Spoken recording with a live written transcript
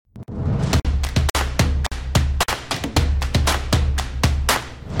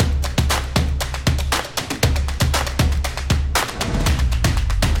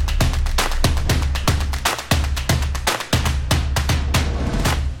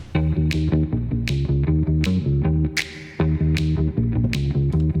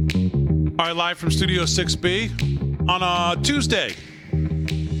right, live from Studio 6B on a Tuesday.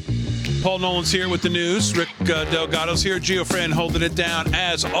 Paul Nolan's here with the news. Rick Delgado's here. Gio Fran holding it down.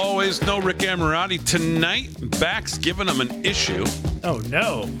 As always, no Rick Amorati tonight. Back's giving him an issue. Oh,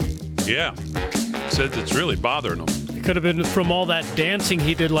 no. Yeah. Said it's really bothering him. It could have been from all that dancing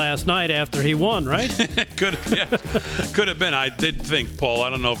he did last night after he won, right? Could have been. I did think, Paul, I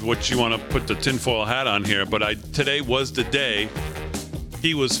don't know what you want to put the tinfoil hat on here, but today was the day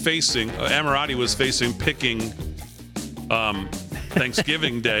he was facing, Amorati was facing picking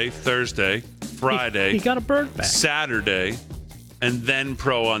Thanksgiving Day, Thursday, Friday. He got a bird back. Saturday, and then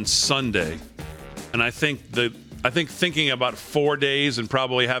pro on Sunday. And I think thinking about 4 days and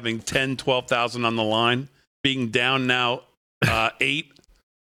probably having 10, 12,000 on the line, being down now 8.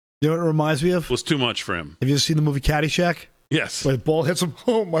 You know what it reminds me of? Was too much for him. Have you ever seen the movie Caddyshack? Yes. Where the ball hits him.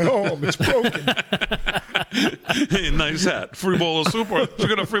 Oh, my arm, it's broken. Nice hat. Free bowl of soup. You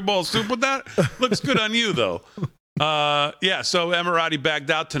got a free bowl of soup with that? Looks good on you, though. Yeah, so Amorati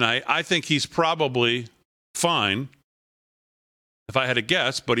bagged out tonight. I think he's probably fine, if I had to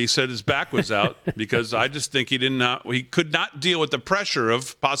guess, but he said his back was out because I just think he could not deal with the pressure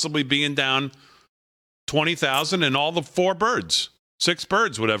of possibly being down 20,000 and all the 6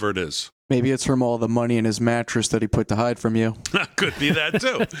 birds, whatever it is. Maybe it's from all the money in his mattress that he put to hide from you. Could be that,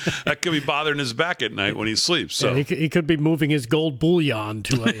 too. That could be bothering his back at night when he sleeps. So yeah, he could be moving his gold bullion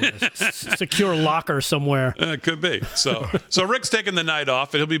to a secure locker somewhere. Could be. So Rick's taking the night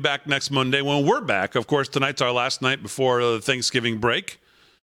off, and he'll be back next Monday when we're back. Of course, tonight's our last night before the Thanksgiving break.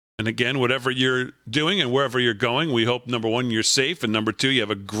 And again, whatever you're doing and wherever you're going, we hope, number one, you're safe, and number two, you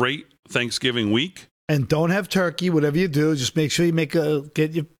have a great Thanksgiving week. And don't have turkey, whatever you do. Just make sure you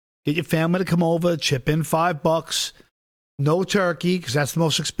get your family to come over, chip in $5. No turkey, because that's the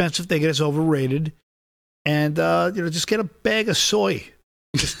most expensive thing. It's overrated. And, just get a bag of soy.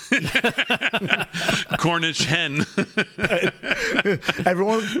 Cornish hen.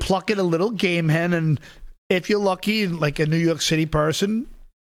 Everyone pluck in a little game hen. And if you're lucky, like a New York City person,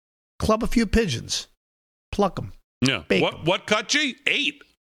 club a few pigeons. Pluck them. Yeah. What cut, G? 8.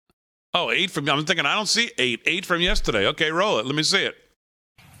 Oh, 8 from... I'm thinking, I don't see 8. 8 from yesterday. Okay, roll it. Let me see it.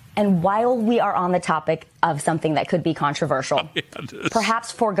 And while we are on the topic of something that could be controversial,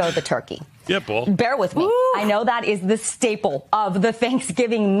 perhaps forego the turkey. Yeah, Paul. Bear with me. Ooh. I know that is the staple of the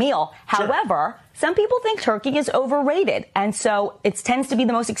Thanksgiving meal. Sure. However, some people think turkey is overrated. And so it tends to be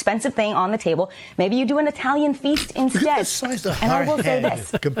the most expensive thing on the table. Maybe you do an Italian feast instead. And I will say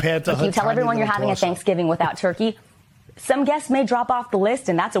this. Compared to if you tell everyone you're having a Thanksgiving without turkey, some guests may drop off the list,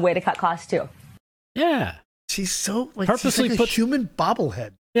 and that's a way to cut costs too. Yeah. She's so Purposely she's like a human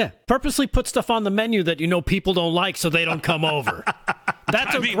bobblehead. Yeah, purposely put stuff on the menu that people don't like so they don't come over.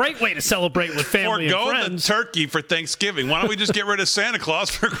 That's a great way to celebrate with family and friends. Forgo the turkey for Thanksgiving. Why don't we just get rid of Santa Claus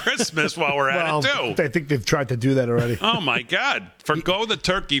for Christmas while we're at it, too? I think they've tried to do that already. Oh, my God. Forgo the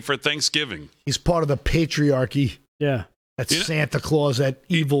turkey for Thanksgiving. He's part of the patriarchy. Yeah. That's Santa Claus, that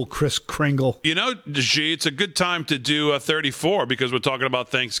evil Kris Kringle. You know, G, it's a good time to do a 34 because we're talking about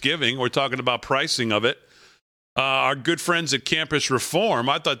Thanksgiving. We're talking about pricing of it. Our good friends at Campus Reform,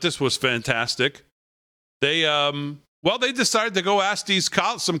 I thought this was fantastic. They decided to go ask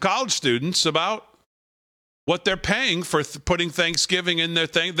some college students about what they're paying for putting Thanksgiving in their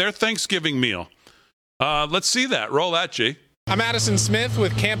Thanksgiving meal. Let's see that. Roll that, G. I'm Addison Smith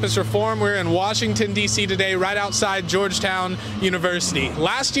with Campus Reform. We're in Washington, D.C. today, right outside Georgetown University.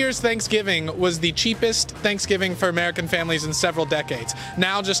 Last year's Thanksgiving was the cheapest Thanksgiving for American families in several decades.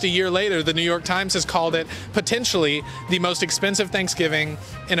 Now, just a year later, the New York Times has called it potentially the most expensive Thanksgiving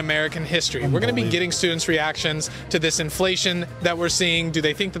in American history. We're going to be getting students' reactions to this inflation that we're seeing. Do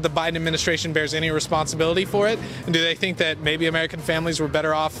they think that the Biden administration bears any responsibility for it? And do they think that maybe American families were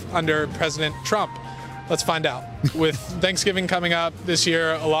better off under President Trump? Let's find out. With Thanksgiving coming up this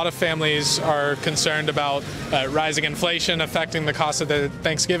year, a lot of families are concerned about rising inflation affecting the cost of the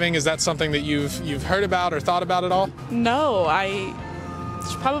Thanksgiving. Is that something that you've heard about or thought about at all? No, I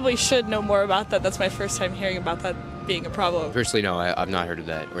probably should know more about that. That's my first time hearing about that being a problem. Personally, no, I've not heard of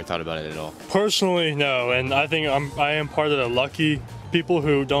that or thought about it at all. Personally, no, and I think I am part of the lucky people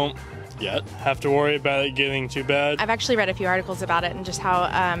who don't yet have to worry about it getting too bad. I've actually read a few articles about it and just how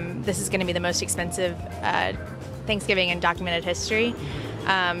this is going to be the most expensive Thanksgiving in documented history.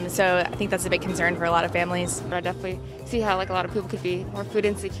 So I think that's a big concern for a lot of families. I definitely see how like a lot of people could be more food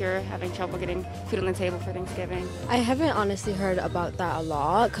insecure, having trouble getting food on the table for Thanksgiving. I haven't honestly heard about that a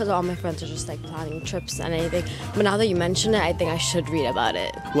lot because all my friends are just like planning trips and anything. But now that you mention it, I think I should read about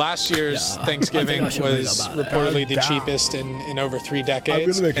it. Last year's Thanksgiving was reportedly the cheapest in over 3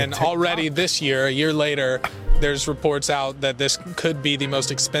 decades. And already this year, a year later, there's reports out that this could be the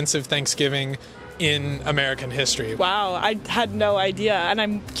most expensive Thanksgiving in American history. Wow, I had no idea, and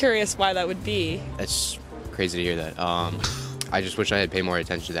I'm curious why that would be. That's crazy to hear that. I just wish I had paid more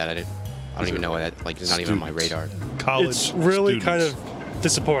attention to that. I don't even know what that, like, it's not even on my radar. It's really kind of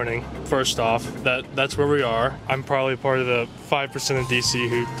disappointing, first off, that's where we are. I'm probably part of the 5% of DC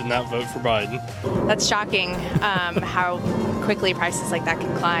who did not vote for Biden. That's shocking, how quickly prices like that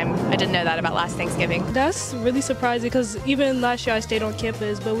can climb. I didn't know that about last Thanksgiving. That's really surprising because even last year I stayed on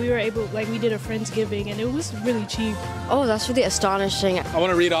campus, but we were able, we did a Friendsgiving and it was really cheap. Oh, that's really astonishing. I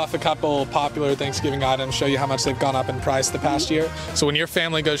want to read off a couple popular Thanksgiving items, show you how much they've gone up in price the past year. So when your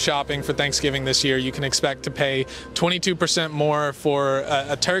family goes shopping for Thanksgiving this year, you can expect to pay 22% more for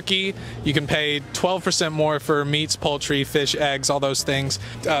a turkey. You can pay 12% more for meats, poultry, fish, eggs, all those things.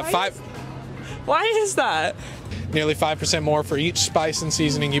 Why is that? Nearly 5% more for each spice and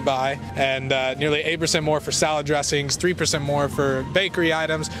seasoning you buy, and nearly 8% more for salad dressings, 3% more for bakery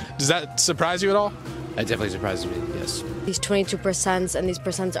items. Does that surprise you at all? That definitely surprises me, yes. These 22% and these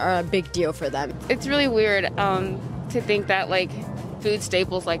percents are a big deal for them. It's really weird to think that food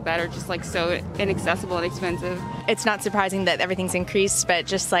staples like that are just so inaccessible and expensive. It's not surprising that everything's increased, but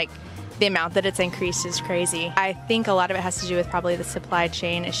just the amount that it's increased is crazy. I think a lot of it has to do with probably the supply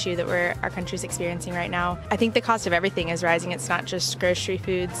chain issue that our country's experiencing right now. I think the cost of everything is rising. It's not just grocery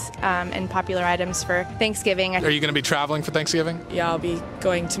foods and popular items for Thanksgiving. Are you going to be traveling for Thanksgiving? Yeah, I'll be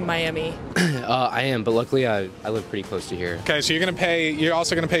going to Miami. I am, but luckily I live pretty close to here. Okay, so you're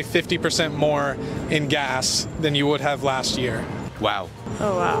also going to pay 50% more in gas than you would have last year. Wow.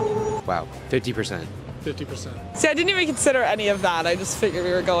 Oh, wow. Wow, 50%. 50%. See, I didn't even consider any of that. I just figured we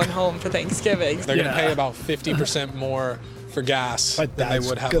were going home for Thanksgiving. They're going to pay about 50% more for gas than they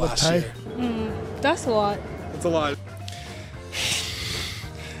would have last year. That's a lot. That's a lot.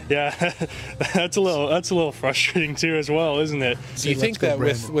 Yeah, that's a little frustrating too as well, isn't it? Do you think that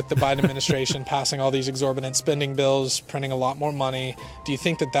with the Biden administration passing all these exorbitant spending bills, printing a lot more money, do you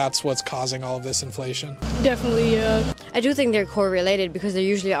think that that's what's causing all of this inflation? Definitely, yeah. I do think they're correlated because they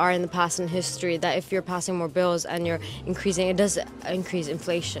usually are in the past in history that if you're passing more bills and you're increasing, it does increase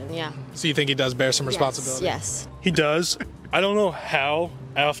inflation, yeah. So you think he does bear some responsibility? Yes. He does. I don't know how,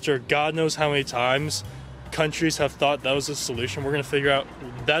 after God knows how many times, countries have thought that was the solution. We're going to figure out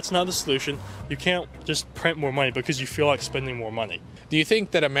that's not the solution. You can't just print more money because you feel like spending more money. Do you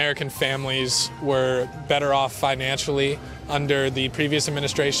think that American families were better off financially under the previous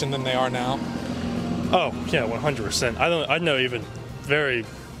administration than they are now? Oh, yeah, 100%. I know even very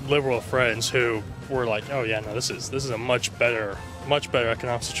liberal friends who were like, oh yeah, no, this is a much better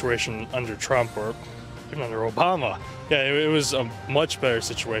economic situation under Trump or even under Obama. Yeah, it was a much better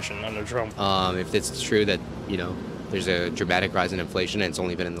situation under Trump. If it's true that, there's a dramatic rise in inflation and it's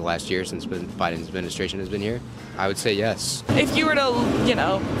only been in the last year since Biden's administration has been here, I would say yes. If you were to,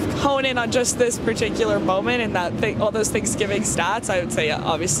 hone in on just this particular moment and all those Thanksgiving stats, I would say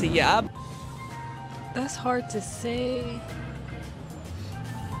obviously yeah. That's hard to say.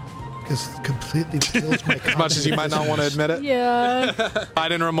 Because it completely kills my As much as you might not want to admit it? Yeah.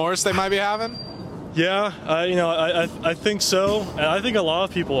 Biden remorse they might be having? Yeah, I think so, and I think a lot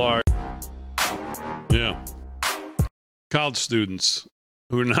of people are. Yeah, college students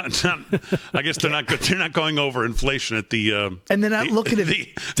who are not I guess they're not good. They're not going over inflation at the and they're not looking at the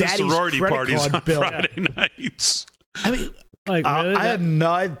Daddy's sorority credit parties card on bill. Friday nights. I mean, really? I had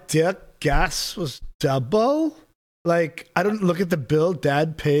no idea gas was double. I don't look at the bill.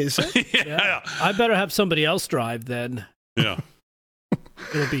 Dad pays it. Yeah. I better have somebody else drive then. Yeah,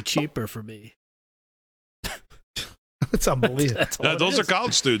 it'll be cheaper for me. It's unbelievable. Those are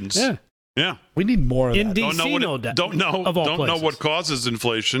college students. Yeah. We need more of in that. DC. Don't know what causes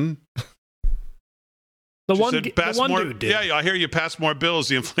inflation. The one dude. Yeah, I hear you pass more bills,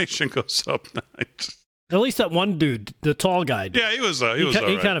 the inflation goes up. At least that one dude, the tall guy. Did. Yeah, he was all right.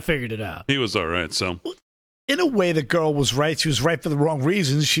 He kind of figured it out. He was all right. So, in a way, the girl was right. She was right for the wrong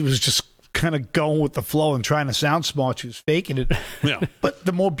reasons. She was just kind of going with the flow and trying to sound smart. She was faking it. Yeah. But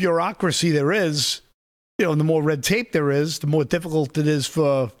the more bureaucracy there is, and the more red tape there is, the more difficult it is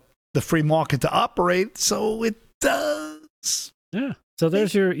for the free market to operate. So it does. Yeah. So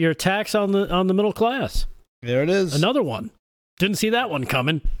there's your tax on the middle class. There it is. Another one. Didn't see that one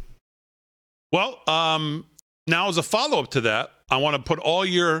coming. Well, now as a follow-up to that, I want to put all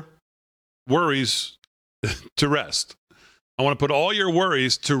your worries to rest.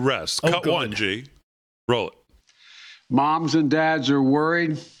 Cut good. one, G. Roll it. Moms and dads are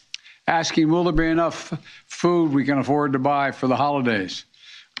worried, asking, will there be enough food we can afford to buy for the holidays?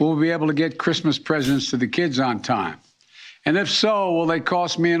 Will we be able to get Christmas presents to the kids on time? And if so, will they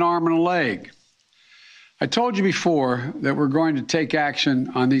cost me an arm and a leg? I told you before that we're going to take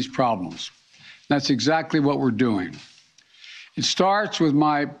action on these problems. That's exactly what we're doing. It starts with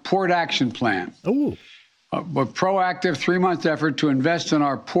my Port Action Plan. Ooh. A proactive 3-month effort to invest in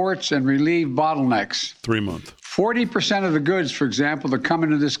our ports and relieve bottlenecks. 3 month. 40% of the goods, for example, that come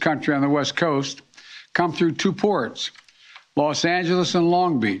into this country on the West Coast come through 2 ports, Los Angeles and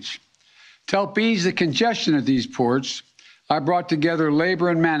Long Beach. To help ease the congestion at these ports, I brought together labor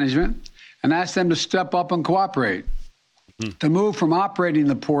and management and asked them to step up and cooperate. To move from operating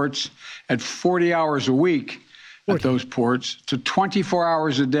the ports at 40 hours a week at those ports to 24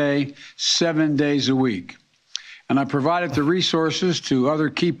 hours a day, 7 days a week. And I provided the resources to other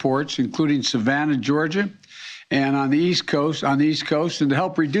key ports, including Savannah, Georgia, and on the East Coast, and to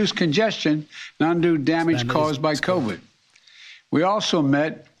help reduce congestion and undue damage caused by COVID. We also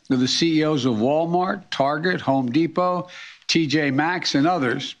met with the CEOs of Walmart, Target, Home Depot, TJ Maxx, and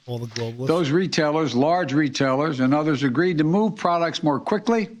others. All the globalists. Those retailers, large retailers, and others agreed to move products more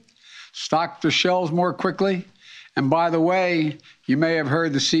quickly, stock the shelves more quickly. And by the way, you may have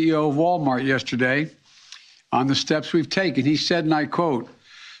heard the CEO of Walmart yesterday on the steps we've taken. He said, and I quote,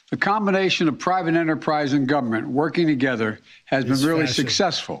 the combination of private enterprise and government working together has been really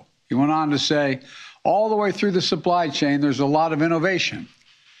successful. He went on to say, all the way through the supply chain, there's a lot of innovation.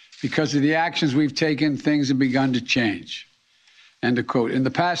 Because of the actions we've taken, things have begun to change. End of quote. In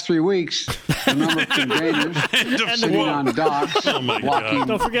the past 3 weeks, the number of containers sitting on docks blocking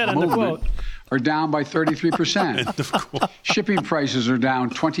Don't forget, end of quote. are down by 33%. Shipping prices are down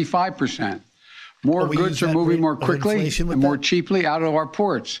 25%. More goods are moving more quickly and more cheaply out of our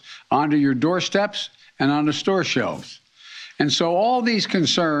ports, onto your doorsteps and onto store shelves. And so all these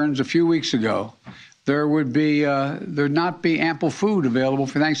concerns a few weeks ago, there'd not be ample food available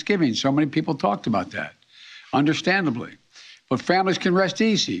for Thanksgiving. So many people talked about that, understandably. But families can rest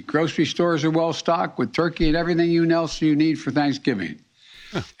easy. Grocery stores are well stocked with turkey and everything else you need for Thanksgiving.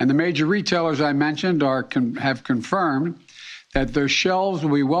 And the major retailers I mentioned have confirmed that their shelves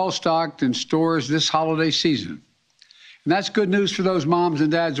will be well stocked in stores this holiday season. And that's good news for those moms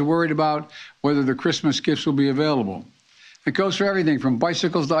and dads who are worried about whether the Christmas gifts will be available. It goes for everything from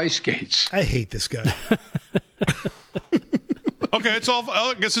bicycles to ice skates. I hate this guy. Okay,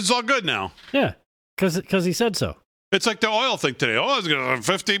 I guess it's all good now. Yeah, because he said so. It's like the oil thing today. Oh, it's going to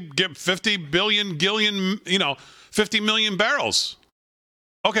 50 million barrels.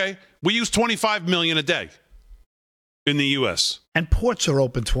 Okay, we use 25 million a day in the U.S. And ports are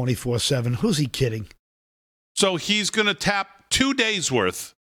open 24/7. Who's he kidding? So he's going to tap 2 days'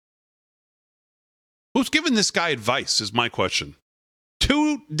 worth. Who's giving this guy advice is my question.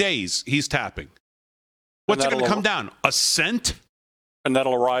 2 days he's tapping. What's it going to come down? A cent? And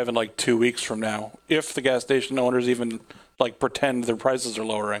that'll arrive in like 2 weeks from now, if the gas station owners even pretend their prices are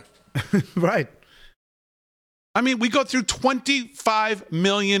lowering. Right. I mean, we go through 25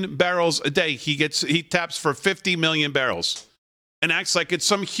 million barrels a day. He taps for 50 million barrels and acts like it's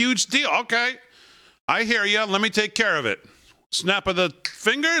some huge deal. Okay, I hear you. Let me take care of it. Snap of the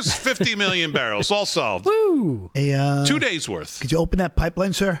fingers, 50 million barrels, all solved. Woo! Hey, 2 days worth. Could you open that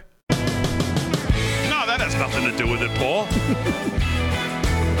pipeline, sir? No, that has nothing to do with it, Paul.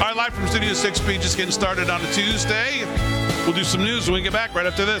 All right, live from Studio 6B, just getting started on a Tuesday. We'll do some news when we get back right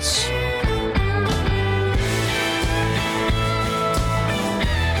after this.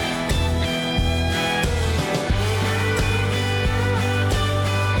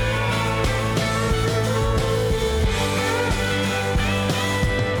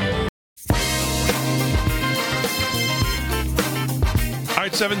 All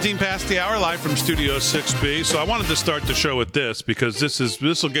right, 17 past the hour, live from Studio 6B. So I wanted to start the show with this because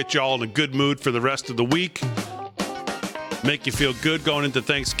this will get you all in a good mood for the rest of the week. Make you feel good going into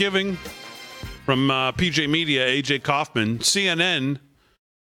Thanksgiving. From PJ Media, AJ Kaufman, CNN,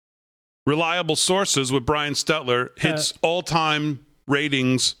 reliable sources with Brian Stetler hits all-time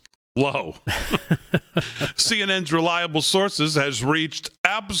ratings low. CNN's reliable sources has reached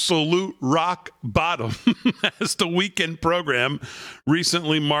absolute rock bottom as the weekend program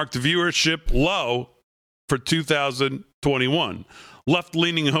recently marked viewership low for 2021.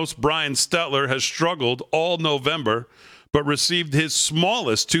 Left-leaning host Brian Stetler has struggled all November, but received his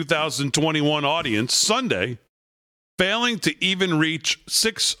smallest 2021 audience Sunday, failing to even reach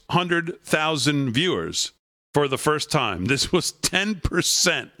 600,000 viewers. for the first time. This was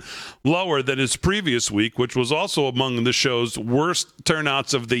 10% lower than his previous week, which was also among the show's worst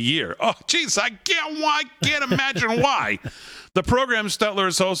turnouts of the year. Oh, geez, I can't imagine why. The program Stetler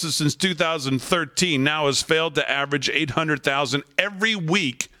has hosted since 2013 now has failed to average 800,000 every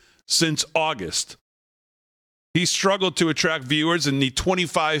week since August. He struggled to attract viewers in the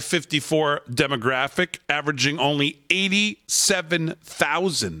 25-54 demographic, averaging only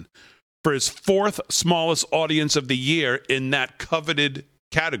 87,000 for his fourth smallest audience of the year in that coveted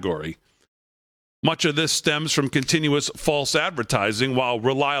category. Much of this stems from continuous false advertising, while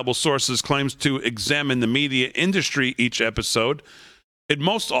Reliable Sources claims to examine the media industry each episode. It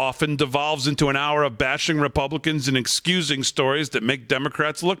most often devolves into an hour of bashing Republicans and excusing stories that make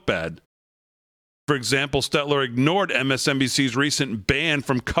Democrats look bad. For example, Stetler ignored MSNBC's recent ban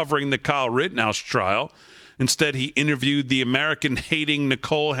from covering the Kyle Rittenhouse trial. Instead, he interviewed the American-hating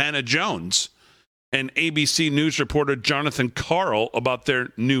Nicole Hannah-Jones and ABC News reporter Jonathan Karl about their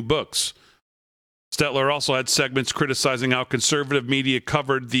new books. Stetler also had segments criticizing how conservative media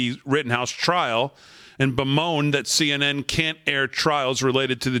covered the Rittenhouse trial and bemoaned that CNN can't air trials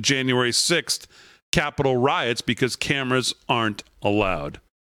related to the January 6th Capitol riots because cameras aren't allowed.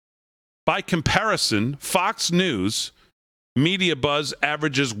 By comparison, Fox News Media Buzz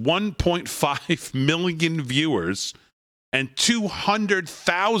averages 1.5 million viewers and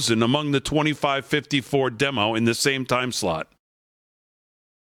 200,000 among the 25-54 demo in the same time slot.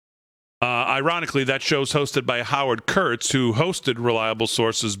 Ironically, that show's hosted by Howard Kurtz, who hosted Reliable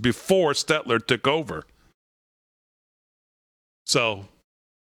Sources before Stetler took over. So,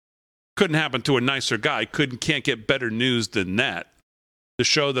 couldn't happen to a nicer guy. Can't get better news than that. The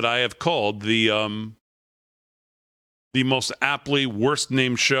show that I have called the most aptly worst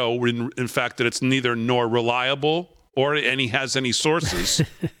named show. In fact, that it's neither nor reliable or he has any sources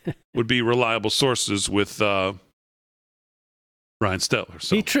would be Reliable Sources with Ryan Stetler.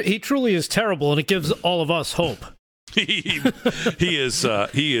 So. He truly is terrible, and it gives all of us hope. he is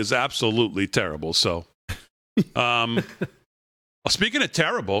absolutely terrible. So, speaking of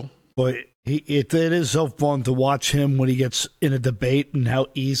terrible, boy, it is so fun to watch him when he gets in a debate and how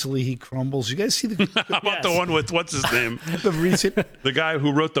easily he crumbles. You guys see the how about the one with what's his name? the guy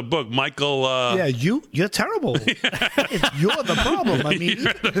who wrote the book, Michael. Yeah, you're terrible. You're the problem. I mean,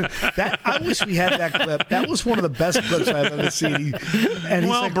 I wish we had that clip. That was one of the best clips I've ever seen. And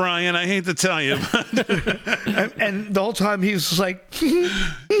well, like, Brian, I hate to tell you, and the whole time he was just like,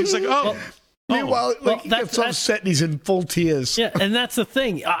 he's like, oh. Meanwhile, he gets upset and he's in full tears. Yeah, and that's the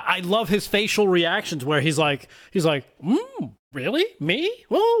thing. I love his facial reactions where he's like, really? Me?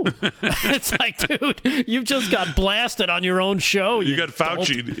 Whoa. It's like, dude, you've just got blasted on your own show. You got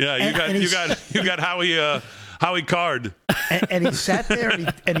Fauci. Yeah, you got Howie Card. And he sat there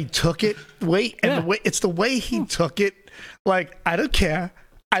and he took it. It's the way he took it. Like, I don't care.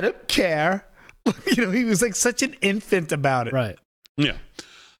 He was like such an infant about it. Right. Yeah.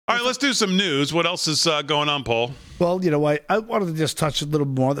 All right, let's do some news. What else is going on, Paul? Well, you know what? I wanted to just touch a little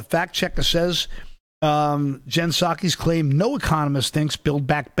more. The fact checker says Jen Psaki's claim no economist thinks Build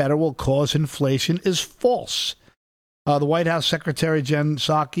Back Better will cause inflation is false. The White House Secretary Jen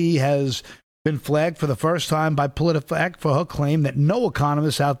Psaki has been flagged for the first time by PolitiFact for her claim that no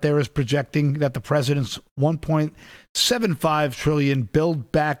economist out there is projecting that the president's $1.75 trillion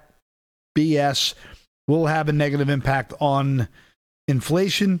Build Back BS will have a negative impact on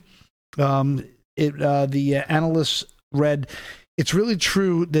inflation. The analysts read, it's really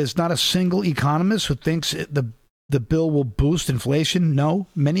true. There's not a single economist who thinks the bill will boost inflation. No,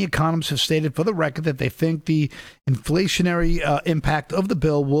 many economists have stated for the record that they think the inflationary impact of the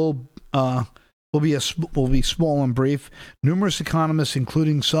bill will be small and brief. Numerous economists,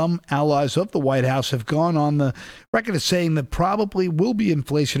 including some allies of the White House, have gone on the record as saying that probably will be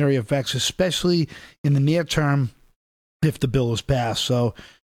inflationary effects, especially in the near term, if the bill is passed. So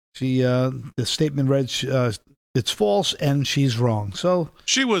the statement read, it's false and she's wrong. So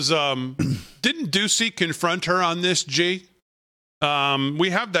she was, didn't Ducey confront her on this, G?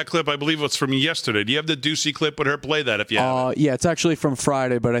 We have that clip. I believe it's from yesterday. Do you have the Ducey clip with her? Play that if you have it. Yeah, it's actually from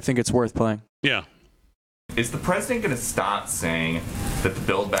Friday, but I think it's worth playing. Yeah. Is the president going to stop saying that the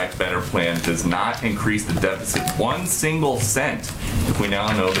Build Back Better plan does not increase the deficit 1 single cent if we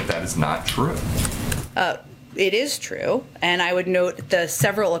now know that is not true? it is true, and I would note the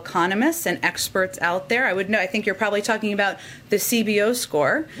several economists and experts out there. I think you're probably talking about the CBO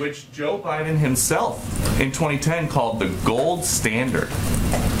score, which Joe Biden himself in 2010 called the gold standard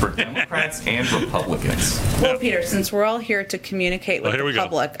for Democrats and Republicans. Well, Peter, since we're all here to communicate with the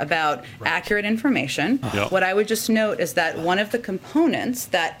public about accurate information, what I would just note is that one of the components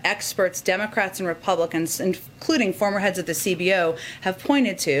that experts, Democrats and Republicans, including former heads of the CBO, have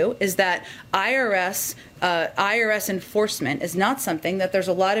pointed to is that IRS enforcement is not something that there's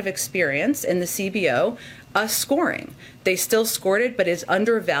a lot of experience in the CBO scoring. They still scored it, but is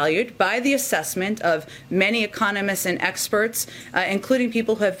undervalued by the assessment of many economists and experts, including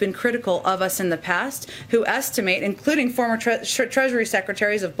people who have been critical of us in the past, who estimate, including former Treasury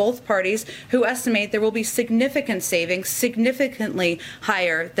secretaries of both parties, who estimate there will be significant savings, significantly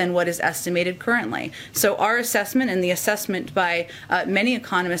higher than what is estimated currently. So our assessment and the assessment by many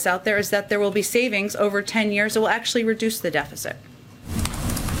economists out there is that there will be savings over 10 years that will actually reduce the deficit.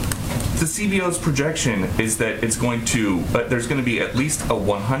 The CBO's projection is that it's going to there's going to be at least a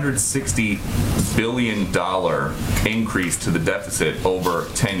 $160 billion increase to the deficit over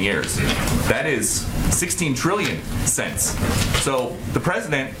 10 years. That is 16 trillion cents. So the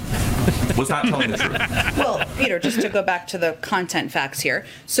president was not telling the truth. Well, Peter, just to go back to the content facts here.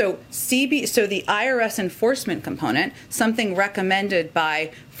 So the IRS enforcement component, something recommended by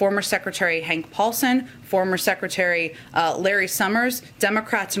former Secretary Hank Paulson, former Secretary Larry Summers,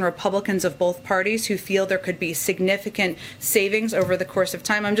 Democrats and Republicans of both parties who feel there could be significant savings over the course of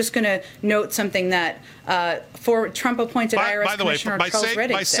time. I'm just going to note something that for Trump-appointed IRS Commissioner Charles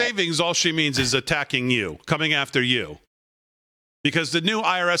Reddick said. By savings, all she means is attacking you, coming after you. Because the new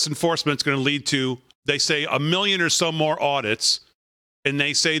IRS enforcement is going to lead to, they say, 1 million or so more audits, and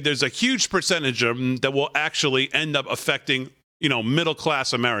they say there's a huge percentage of them that will actually end up affecting,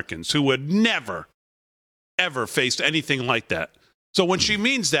 middle-class Americans who would never, ever face anything like that. So when she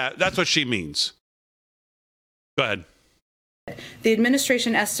means that, that's what she means. Go ahead. The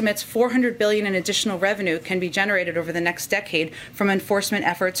administration estimates $400 billion in additional revenue can be generated over the next decade from enforcement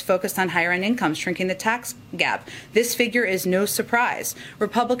efforts focused on higher-end incomes, shrinking the tax gap. This figure is no surprise.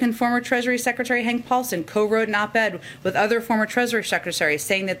 Republican former Treasury Secretary Hank Paulson co-wrote an op-ed with other former Treasury secretaries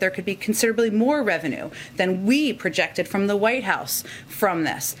saying that there could be considerably more revenue than we projected from the White House from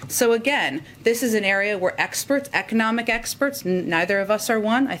this. So again, this is an area where experts, economic experts, neither of us are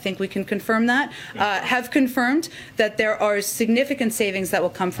one, I think we can confirm that, have confirmed that there are significant savings that will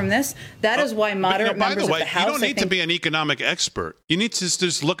come from this. That is why moderate members of the House... You don't need to be an economic expert. You need to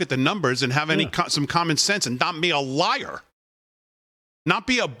just look at the numbers and have some common sense and not be a liar. Not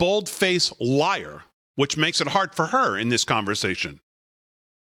be a bold-faced liar, which makes it hard for her in this conversation.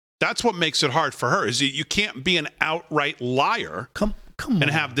 That's what makes it hard for her, is you can't be an outright liar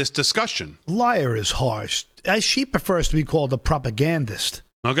and have this discussion. Liar is harsh. She prefers to be called a propagandist.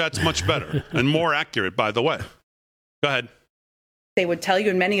 Okay, that's much better and more accurate, by the way. Go ahead. They would tell you,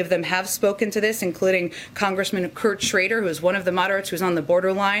 and many of them have spoken to this, including Congressman Kurt Schrader, who is one of the moderates who's on the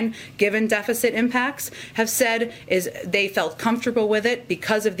borderline, given deficit impacts, have said is they felt comfortable with it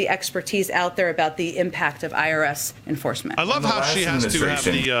because of the expertise out there about the impact of IRS enforcement. I love how she has to have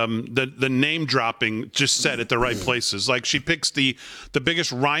the name dropping just said at the right places. Like she picks the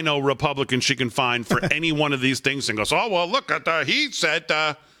biggest rhino Republican she can find for any one of these things and goes, oh, well, look, he said...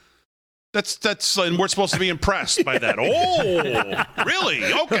 That's and we're supposed to be impressed by that. Oh, really?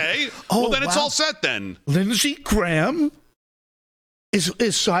 Okay. Well, then it's all set then. Lindsey Graham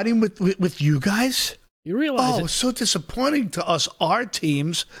is siding with you guys? You realize it's so disappointing to us, our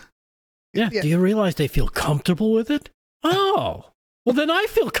teams. Yeah. Do you realize they feel comfortable with it? Oh, well, then I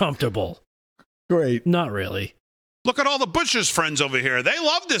feel comfortable. Great. Not really. Look at all the Bush's friends over here. They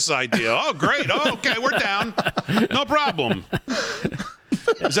love this idea. Oh, great. Oh, okay, we're down. No problem.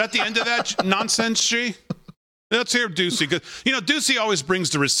 Is that the end of that nonsense, G? Let's hear Ducey. Ducey always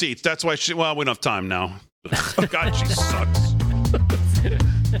brings the receipts. That's why we don't have time now. God, she sucks.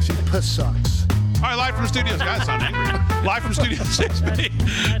 She sucks. All right, live from studios. Guys, sound angry. Live from Studio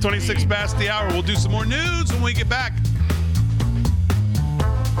 6B. 26 past the hour. We'll do some more news when we get back.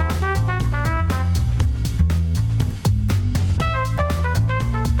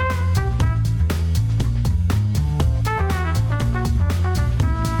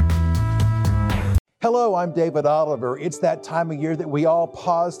 Hello, I'm David Oliver. It's that time of year that we all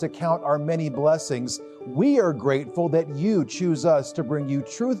pause to count our many blessings. We are grateful that you choose us to bring you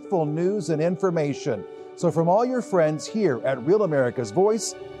truthful news and information. So from all your friends here at Real America's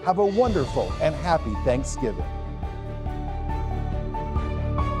Voice, have a wonderful and happy Thanksgiving.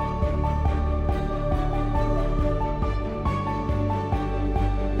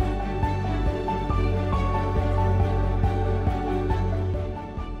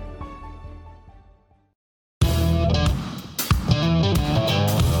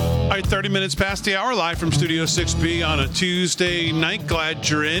 right, 30 minutes past the hour, live from Studio 6B on a Tuesday night. Glad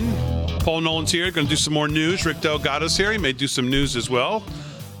you're in. Paul Nolan's here. Going to do some more news. Rick Delgado's here. He may do some news as well.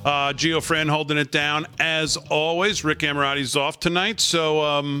 Gio Fran holding it down as always. Rick Amirati's off tonight,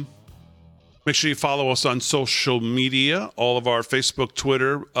 so make sure you follow us on social media. All of our Facebook,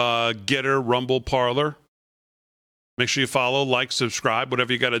 Twitter, Getter, Rumble, Parler. Make sure you follow, like, subscribe,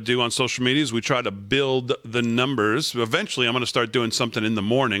 whatever you got to do on social media as we try to build the numbers. Eventually, I'm going to start doing something in the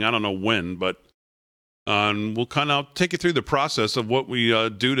morning. I don't know when, but we'll kind of take you through the process of what we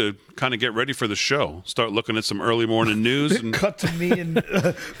do to kind of get ready for the show. Start looking at some early morning news. And cut to me and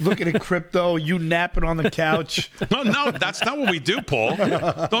looking at crypto, you napping on the couch. No, that's not what we do, Paul.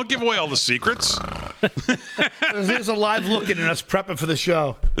 Don't give away all the secrets. There's a live look at us prepping for the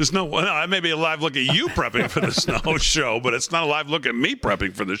show. There's no, maybe a live look at you prepping for the show, but it's not a live look at me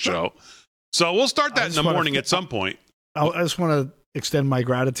prepping for the show. So we'll start that in the morning at some point. I just want to extend my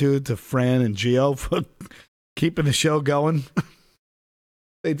gratitude to Fran and Gio for keeping the show going.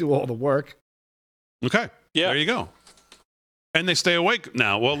 They do all the work. Okay. Yeah. There you go. And they stay awake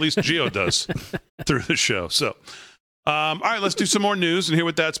now. Well, at least Gio does through the show. So, all right, let's do some more news and hear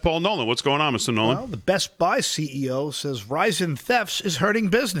what that's Paul Nolan. What's going on, Mr. Nolan? Well, the Best Buy CEO says rise in thefts is hurting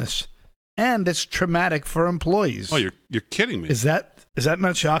business, and it's traumatic for employees. Oh, you're kidding me. Is that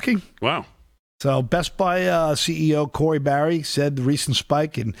not shocking? Wow. So Best Buy CEO Corey Barry said the recent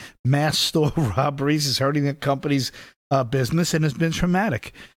spike in mass store robberies is hurting the company's business and has been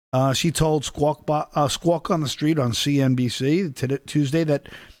traumatic. She told Squawk on the Street on CNBC Tuesday that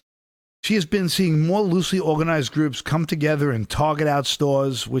she has been seeing more loosely organized groups come together and target out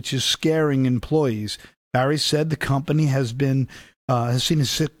stores, which is scaring employees. Barry said the company has seen a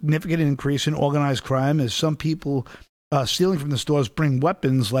significant increase in organized crime as some people stealing from the stores bring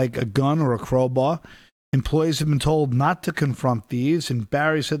weapons like a gun or a crowbar. Employees have been told not to confront thieves, and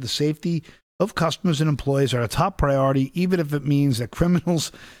Barry said the safety of customers and employees are a top priority, even if it means that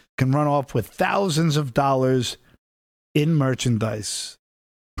criminals can run off with thousands of dollars in merchandise.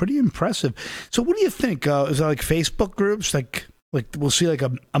 Pretty impressive. So what do you think? Is there like Facebook groups? Like we'll see like a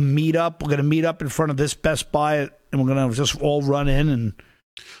meetup. We're going to meet up in front of this Best Buy, and we're going to just all run in and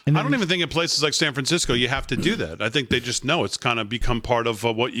I don't even think in places like San Francisco you have to do that. I think they just know it's kind of become part of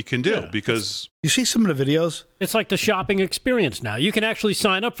what you can do because... You see some of the videos? It's like the shopping experience now. You can actually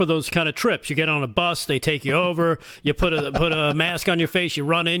sign up for those kind of trips. You get on a bus, they take you over, you put a mask on your face, you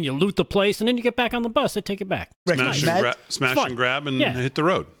run in, you loot the place, and then you get back on the bus, they take you back. Smash and grab and hit the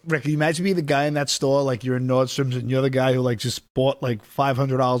road. Rick, can you imagine being the guy in that store, like you're in Nordstrom's and you're the guy who like just bought like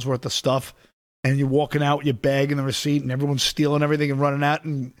 $500 worth of stuff, and you're walking out with your bag and the receipt, and everyone's stealing everything and running out.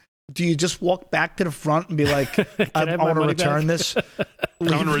 And do you just walk back to the front and be like, I want to return this? I'm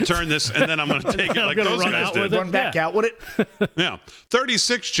going to return this, and then I'm going to take it like those guys did. Run back out with it? Yeah.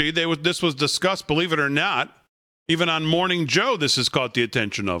 36G, this was discussed, believe it or not. Even on Morning Joe, this has caught the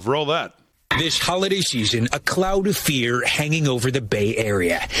attention of. Roll that. This holiday season, a cloud of fear hanging over the Bay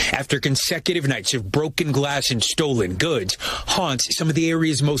Area after consecutive nights of broken glass and stolen goods haunts some of the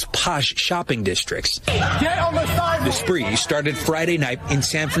area's most posh shopping districts. Get on the sidewalk. The spree started Friday night in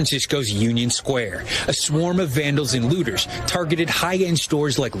San Francisco's Union Square. A swarm of vandals and looters targeted high-end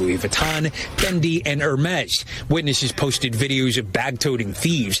stores like Louis Vuitton, Fendi, and Hermes. Witnesses posted videos of bag-toting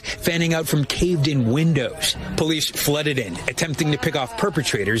thieves fanning out from caved-in windows. Police flooded in, attempting to pick off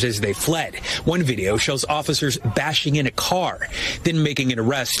perpetrators as they fled. One video shows officers bashing in a car, then making an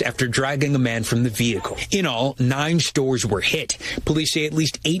arrest after dragging a man from the vehicle. In all, 9 stores were hit. Police say at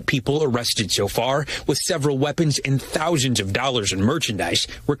least 8 people arrested so far, with several weapons and thousands of dollars in merchandise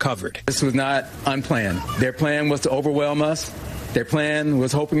recovered. This was not unplanned. Their plan was to overwhelm us. Their plan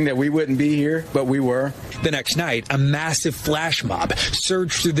was hoping that we wouldn't be here, but we were. The next night, a massive flash mob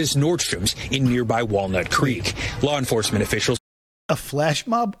surged through this Nordstrom's in nearby Walnut Creek. Law enforcement officials... A flash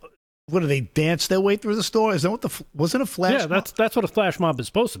mob? What do they dance their way through the store? Is that what wasn't a flash? Yeah, that's what a flash mob is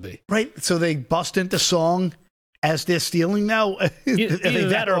supposed to be. Right. So they bust into song as they're stealing now. Are they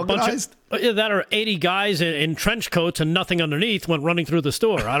that organized? That are 80 guys in trench coats and nothing underneath went running through the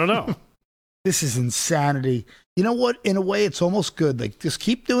store. I don't know. This is insanity. You know what? In a way, it's almost good. Like just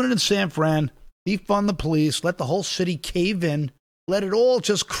keep doing it in San Fran. Defund the police. Let the whole city cave in. Let it all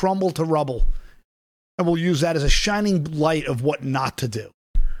just crumble to rubble. And we'll use that as a shining light of what not to do.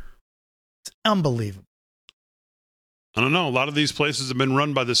 It's unbelievable. I don't know. A lot of these places have been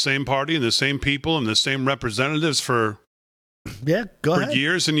run by the same party and the same people and the same representatives for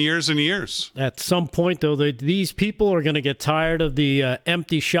years and years and years. At some point, though, these people are going to get tired of the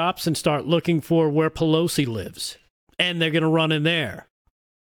empty shops and start looking for where Pelosi lives. And they're going to run in there.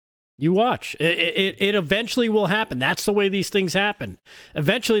 You watch. It eventually will happen. That's the way these things happen.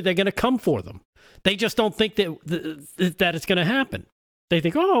 Eventually, they're going to come for them. They just don't think that it's going to happen. They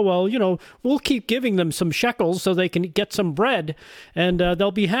think, oh, well, we'll keep giving them some shekels so they can get some bread, and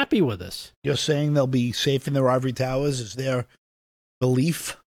they'll be happy with us. You're saying they'll be safe in their ivory towers? Is their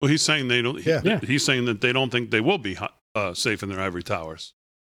belief? Well, he's saying they don't. Yeah. He's saying that they don't think they will be safe in their ivory towers.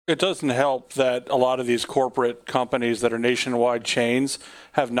 It doesn't help that a lot of these corporate companies that are nationwide chains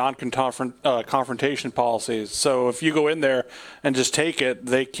have non-confrontation policies. So if you go in there and just take it,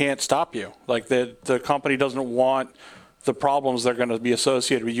 they can't stop you. Like the company doesn't want the problems that are going to be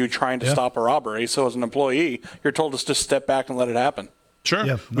associated with you trying to stop a robbery. So as an employee, you're told to just step back and let it happen. Sure.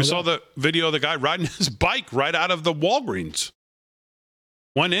 Yeah, we saw the video of the guy riding his bike right out of the Walgreens.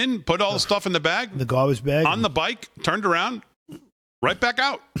 Went in, put all the stuff in the bag. The garbage bag. On the bike, turned around, right back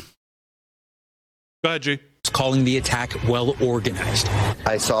out. Go ahead, G. Calling the attack well organized.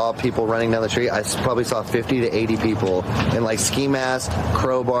 I saw people running down the street. I probably saw 50 to 80 people in like ski masks,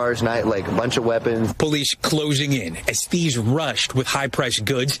 crowbars, like a bunch of weapons. Police closing in as thieves rushed with high-priced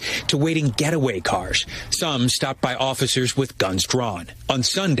goods to waiting getaway cars. Some stopped by officers with guns drawn. On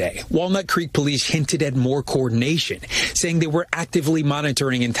Sunday, Walnut Creek police hinted at more coordination, saying they were actively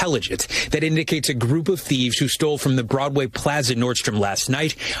monitoring intelligence that indicates a group of thieves who stole from the Broadway Plaza Nordstrom last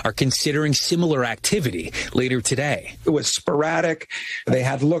night are considering similar activity later today. It was sporadic. They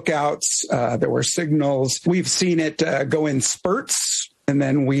had lookouts. There were signals. We've seen it go in spurts, and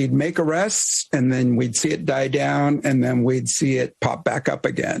then we'd make arrests, and then we'd see it die down, and then we'd see it pop back up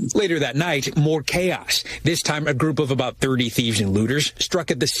again. Later that night, more chaos. This time, a group of about 30 thieves and looters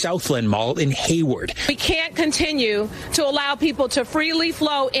struck at the Southland Mall in Hayward. We can't continue to allow people to freely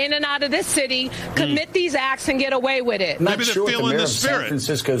flow in and out of this city, commit these acts, and get away with it. Maybe they're feeling the spirit San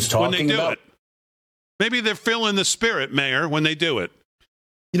Francisco's when they talking do about it. Maybe they're feeling the spirit, Mayor, when they do it.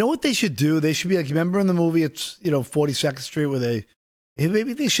 You know what they should do? They should be like, remember in the movie, it's 42nd Street, where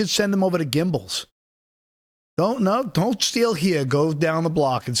maybe they should send them over to Gimbals. Don't steal here. Go down the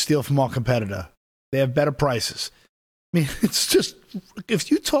block and steal from our competitor. They have better prices. I mean, it's just,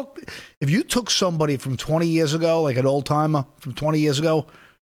 if you took somebody from 20 years ago, like an old timer from 20 years ago,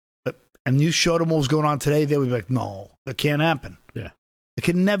 and you showed them what was going on today, they would be like, no, that can't happen. Yeah. It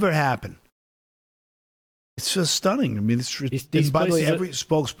can never happen. It's just stunning. I mean, it's by the way, every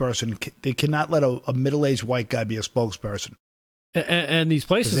spokesperson, they cannot let a middle-aged white guy be a spokesperson. And these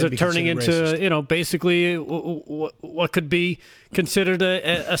places are turning into, basically what could be considered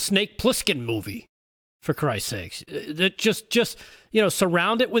a Snake Plissken movie, for Christ's sakes. That just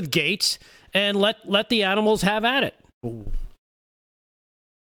surround it with gates and let the animals have at it. Ooh.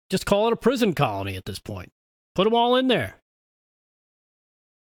 Just call it a prison colony at this point. Put them all in there.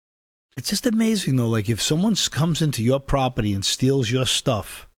 It's just amazing, though. Like, if someone comes into your property and steals your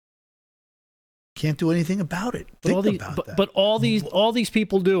stuff, can't do anything about it. But all these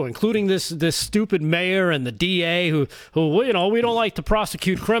people do, including this stupid mayor and the DA who we don't like to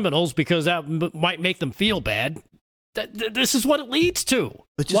prosecute criminals because that might make them feel bad. This is what it leads to.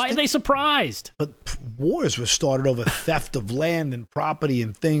 Why are they surprised? But wars were started over theft of land and property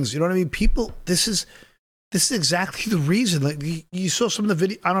and things. You know what I mean? People, this is exactly the reason. Like, you saw some of the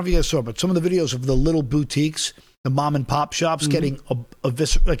video. I don't know if you guys saw, but some of the videos of the little boutiques, the mom and pop shops getting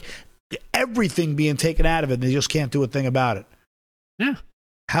like everything being taken out of it, and they just can't do a thing about it. Yeah.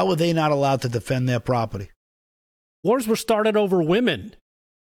 How are they not allowed to defend their property? Wars were started over women.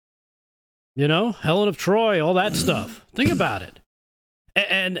 Helen of Troy, all that stuff. Think about it.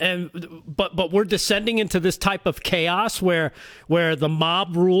 But we're descending into this type of chaos where the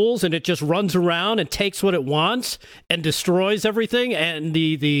mob rules and it just runs around and takes what it wants and destroys everything, and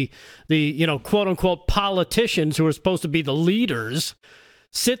the quote unquote politicians who are supposed to be the leaders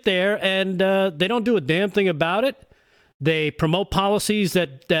sit there and they don't do a damn thing about it. They promote policies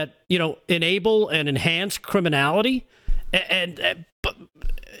that enable and enhance criminality, but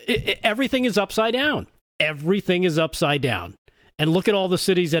everything is upside down. Everything is upside down. And look at all the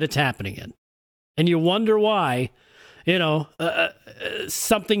cities that it's happening in. And you wonder why,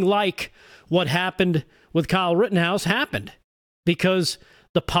 something like what happened with Kyle Rittenhouse happened. Because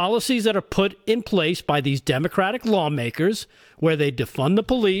the policies that are put in place by these Democratic lawmakers, where they defund the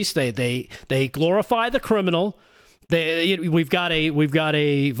police, they glorify the criminal. We've got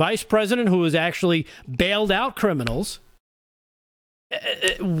a vice president who has actually bailed out criminals.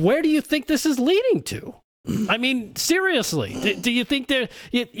 Where do you think this is leading to? I mean, seriously, do you think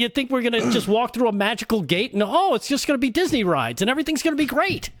you think we're going to just walk through a magical gate and it's just going to be Disney rides and everything's going to be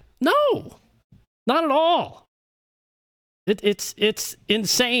great? No, not at all. It's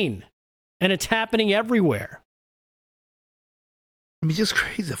insane, and it's happening everywhere. I mean, just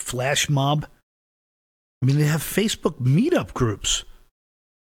crazy. A flash mob. I mean, they have Facebook meetup groups.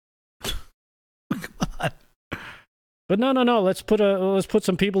 Come on. But no. Let's put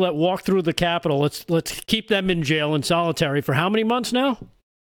some people that walk through the Capitol. Let's keep them in jail in solitary for how many months now?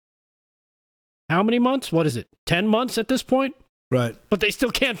 How many months? What is it? 10 months at this point? Right. But they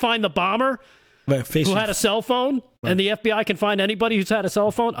still can't find the bomber who had a cell phone, and the FBI can find anybody who's had a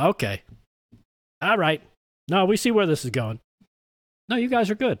cell phone? Okay. All right. No, we see where this is going. No, you guys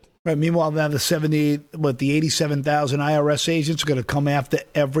are good. Right. Meanwhile, now the 87,000 IRS agents are going to come after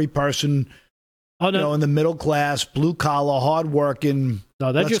every person, in the middle class, blue collar, hardworking.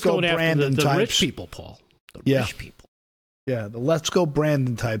 No, they're just going after the rich people, Paul. The rich people. Yeah, the Let's Go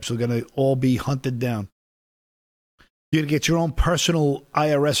Brandon types are going to all be hunted down. You're going to get your own personal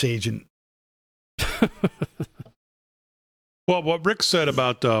IRS agent. Well, what Rick said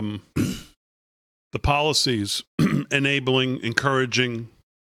about the policies encouraging,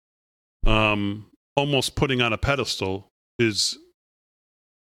 almost putting on a pedestal is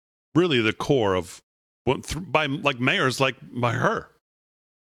really the core of by mayors like by her,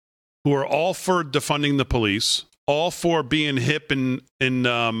 who are all for defunding the police, all for being hip and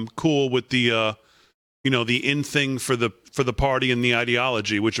cool with the the in thing for the party and the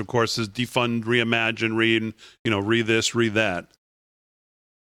ideology, which of course is defund, reimagine, re this, re that.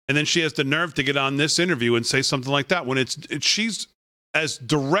 And then she has the nerve to get on this interview and say something like that when she's as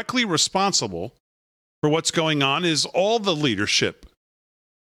directly responsible for what's going on as all the leadership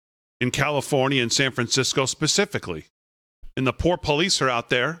in California and San Francisco specifically. And the poor police are out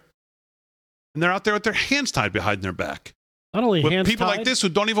there, and they're out there with their hands tied behind their back. Not only with hands people tied, like this who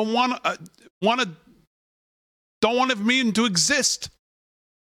don't even don't want me to exist.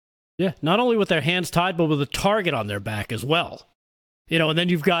 Yeah, not only with their hands tied, but with a target on their back as well. And then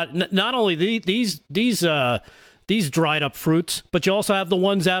you've got not only these dried up fruits, but you also have the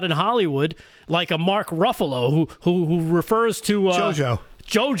ones out in Hollywood, like a Mark Ruffalo, who refers to JoJo.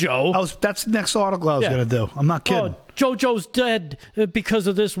 That's the next article I was going to do. I'm not kidding. Oh, JoJo's dead because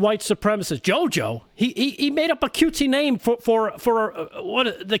of this white supremacist. JoJo, he made up a cutesy name for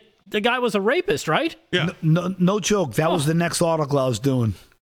what the guy was a rapist, right? Yeah. No joke. That was the next article I was doing.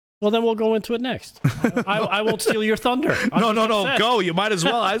 Well, then we'll go into it next. I won't steal your thunder. No. Go. You might as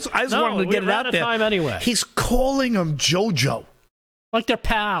well. I just wanted to get it out there. Time anyway. He's calling him JoJo. Like they're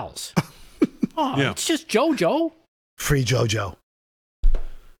pals. It's just JoJo. Free JoJo.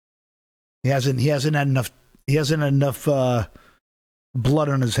 He hasn't had enough. He hasn't had enough blood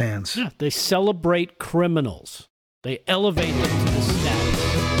on his hands. Yeah, they celebrate criminals. They elevate them to the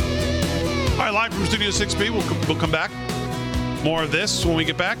status. All right, live from Studio 6B. We'll come back. More of this when we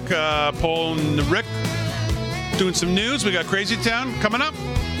get back. Paul and Rick doing some news. We got Crazy Town coming up.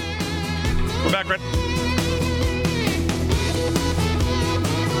 We're back, Rick.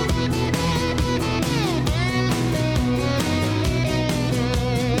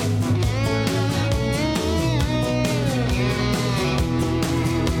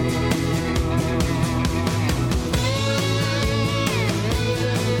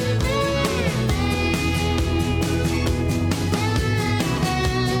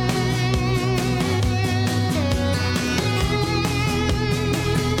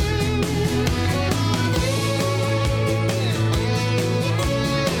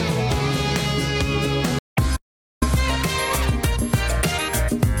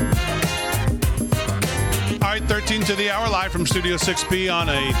 To the hour, live from Studio 6B on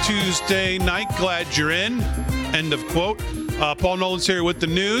a Tuesday night. Glad you're in. End of quote. Paul Nolan's here with the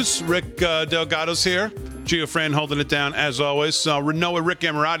news. Rick Delgado's here. Gio Fran holding it down as always. Noah Rick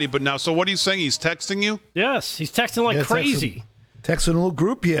Emirati, but now, so what are you saying? He's texting you? Yes, he's texting like crazy. Texting a little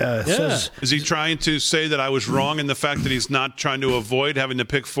group here. Yeah. Is he trying to say that I was wrong in the fact that he's not trying to avoid having to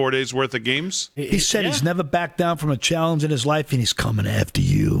pick 4 days worth of games? He said he's never backed down from a challenge in his life, and he's coming after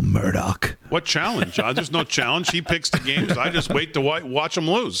you, Murdoch. What challenge? There's no challenge. He picks the games. I just wait to watch him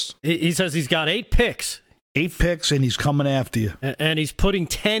lose. He says he's got 8 picks. 8 picks, and he's coming after you. And he's putting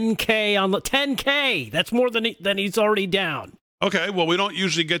 10K on the 10K. That's more than he's already down. Okay, well, we don't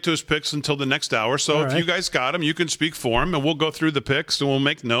usually get to his picks until the next hour, so if you guys got him, you can speak for him, and we'll go through the picks, and we'll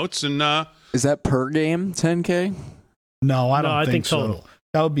make notes. And is that per game, 10K? No, I don't think so. Total.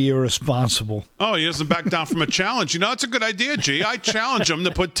 That would be irresponsible. Oh, he doesn't back down from a challenge. That's a good idea, G. I challenge him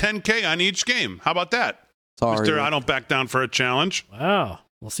to put 10K on each game. How about that? Sorry. Mr. I don't back down for a challenge. Wow.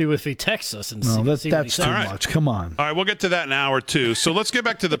 We'll see if he texts us and see that's what he too much. Come on. All right, we'll get to that in hour 2. So let's get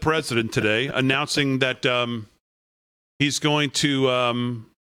back to the president today, announcing that he's going to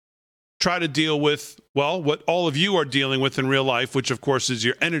try to deal with, well, what all of you are dealing with in real life, which, of course, is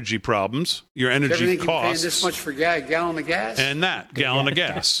your energy problems, your energy costs. This much for a gallon of gas? And that, gallon of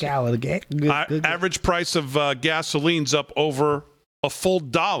gas. Gallon of gas. Average price of gasoline's up over a full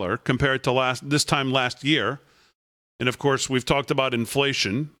 $1 compared to this time last year. And, of course, we've talked about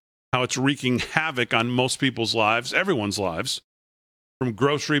inflation, how it's wreaking havoc on most people's lives, everyone's lives, from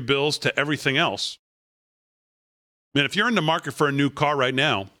grocery bills to everything else. Man, if you're in the market for a new car right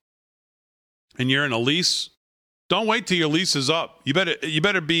now and you're in a lease, don't wait till your lease is up. You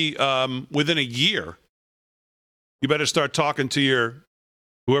better be within a year. You better start talking to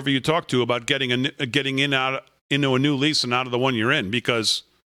whoever you talk to about getting into a new lease and out of the one you're in, because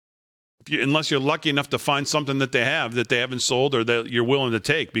unless you're lucky enough to find something that they haven't sold or that you're willing to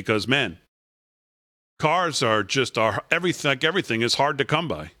take, because man, cars are everything is hard to come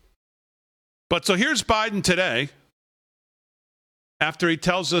by. But so here's Biden today, after he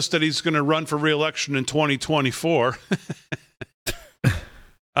tells us that he's going to run for re-election in 2024,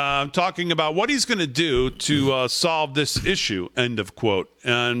 talking about what he's going to do to solve this issue, end of quote.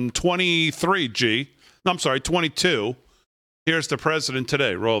 And 22, here's the president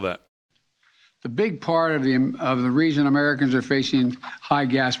today. Roll that. The big part of the reason Americans are facing high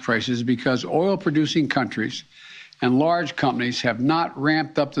gas prices is because oil-producing countries and large companies have not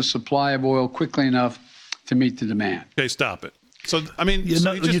ramped up the supply of oil quickly enough to meet the demand. Okay, stop it. So, I mean... You're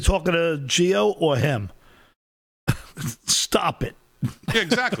talking to Gio or him? Stop it. Yeah,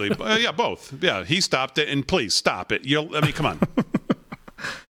 exactly. Yeah, both. Yeah, he stopped it, and please, stop it. Come on.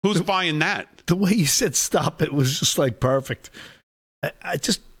 Who's buying that? The way you said stop it was just like perfect.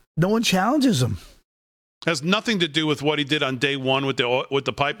 No one challenges him. Has nothing to do with what he did on day one with the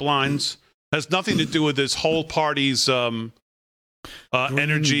pipelines. Has nothing to do with this whole party's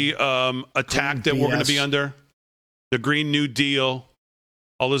energy attack that we're going to be under. The Green New Deal,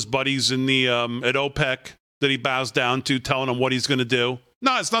 all his buddies in the at OPEC that he bows down to, telling him what he's going to do.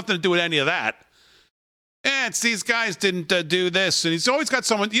 No, it's nothing to do with any of that. It's these guys didn't do this, and he's always got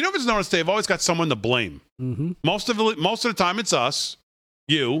someone. You know, if it's noticed, they've always got someone to blame. Mm-hmm. Most of the time, it's us,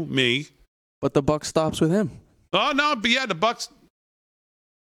 you, me. But the buck stops with him. Oh no, but yeah, the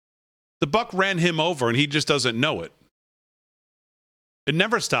buck ran him over, and he just doesn't know it. It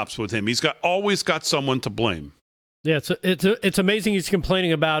never stops with him. He's always got someone to blame. Yeah, it's amazing he's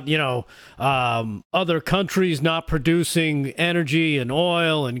complaining about, other countries not producing energy and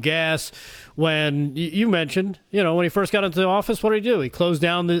oil and gas. When you mentioned, when he first got into the office, what did he do? He closed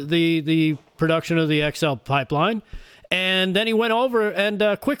down the production of the XL pipeline, and then he went over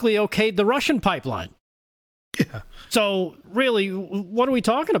and quickly okayed the Russian pipeline. Yeah. So really, what are we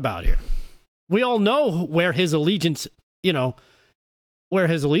talking about here? We all know where his allegiance, where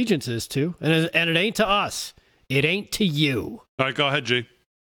his allegiance is to, and it ain't to us. It ain't to you. All right, go ahead, G.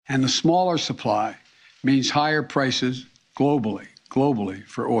 And the smaller supply means higher prices globally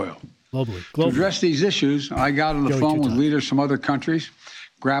for oil. Globally. To address these issues, I got on the phone with leaders from other countries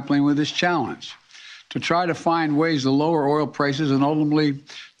grappling with this challenge to try to find ways to lower oil prices and ultimately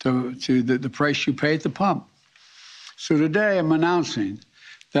to the price you pay at the pump. So today I'm announcing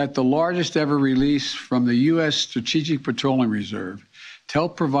that the largest ever release from the U.S. Strategic Petroleum Reserve to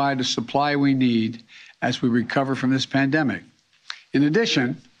help provide the supply we need as we recover from this pandemic. In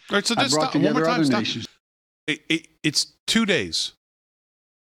addition, I brought together other nations. It's 2 days.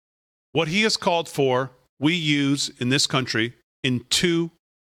 What he has called for, we use in this country in 2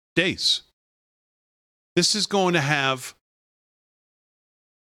 days. This is going to have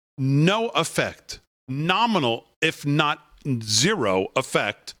no effect, nominal, if not zero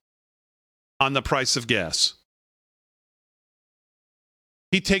effect on the price of gas.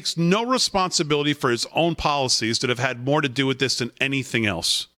 He takes no responsibility for his own policies that have had more to do with this than anything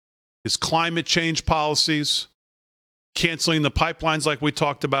else. His climate change policies, canceling the pipelines like we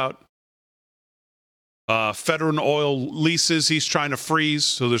talked about, federal oil leases he's trying to freeze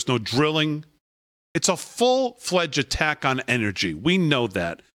so there's no drilling. It's a full-fledged attack on energy. We know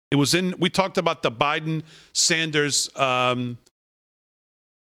that. We talked about the Biden-Sanders, that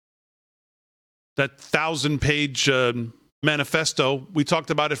 1,000-page manifesto. We talked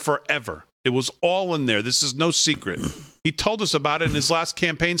about it forever. It was all in there. This is no secret. He told us about it in his last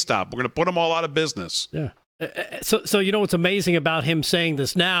campaign stop. We're going to put them all out of business. Yeah. So what's amazing about him saying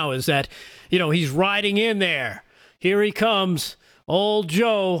this now is that, he's riding in there. Here he comes, old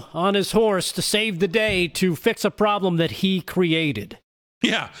Joe on his horse to save the day, to fix a problem that he created.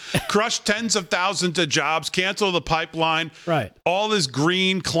 Yeah. Crush tens of thousands of jobs, cancel the pipeline. Right. All this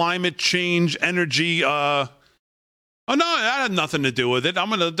green climate change energy, oh, no, that had nothing to do with it.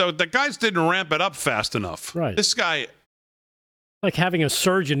 The guys didn't ramp it up fast enough. Right. This guy, Like having a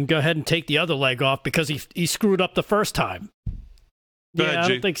surgeon go ahead and take the other leg off because he screwed up the first time. I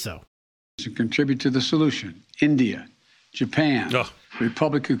don't think so. To contribute to the solution, India, Japan,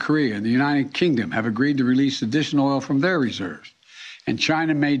 Republic of Korea, and the United Kingdom have agreed to release additional oil from their reserves, and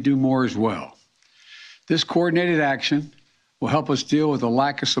China may do more as well. This coordinated action will help us deal with the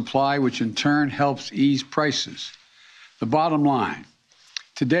lack of supply, which in turn helps ease prices. The bottom line,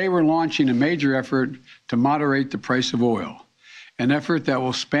 today we're launching a major effort to moderate the price of oil, an effort that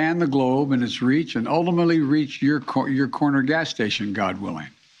will span the globe in its reach and ultimately reach your corner gas station, God willing.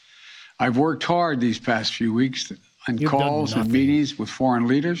 I've worked hard these past few weeks on calls and meetings with foreign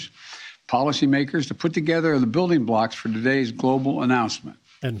leaders, policymakers to put together the building blocks for today's global announcement.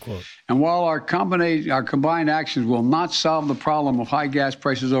 End quote. And while our combined actions will not solve the problem of high gas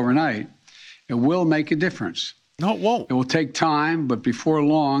prices overnight, it will make a difference. No, it won't. It will take time, but before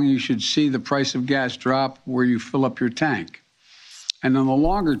long, you should see the price of gas drop where you fill up your tank. And in the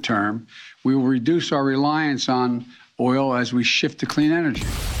longer term, we will reduce our reliance on oil as we shift to clean energy.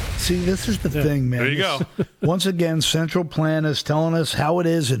 See, this is the thing, man. There you go. Once again, Central Plant is telling us how it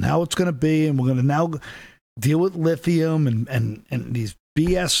is and how it's going to be, and we're going to now deal with lithium and these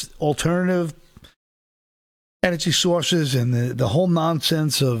BS alternative energy sources and the whole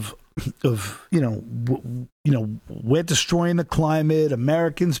nonsense of we're destroying the climate,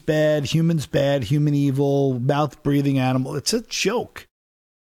 Americans bad, human evil, mouth breathing animal. It's a joke.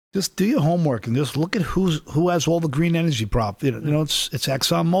 Just do your homework and just look at who has all the green energy prop. It's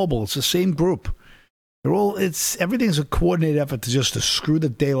ExxonMobil. It's the same group. Everything's a coordinated effort to screw the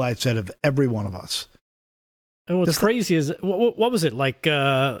daylights out of every one of us. And what's crazy is what was it like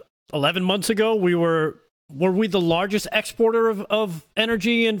 11 months ago? Were we the largest exporter of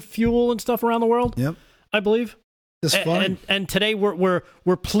energy and fuel and stuff around the world? Yep, I believe. That's fine. And today we're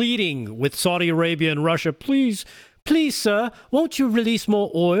pleading with Saudi Arabia and Russia, please, sir, won't you release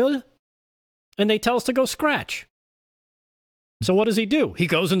more oil? And they tell us to go scratch. So what does he do? He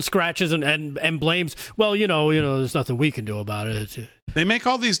goes and scratches and blames, well, there's nothing we can do about it. They make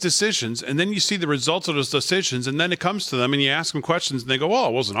all these decisions, and then you see the results of those decisions, and then it comes to them, and you ask them questions, and they go,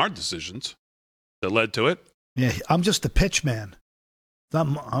 it wasn't our decisions that led to it. Yeah, I'm just a pitch man.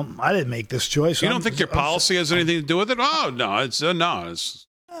 I didn't make this choice. You don't think your policy has anything to do with it? Oh, no, it's I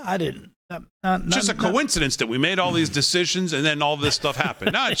didn't. Just a coincidence that we made all these decisions, and then all this stuff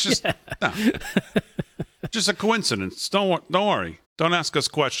happened. No, it's just just a coincidence. Don't worry. Don't ask us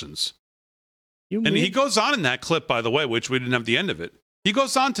questions. He goes on in that clip, by the way, which we didn't have the end of it. He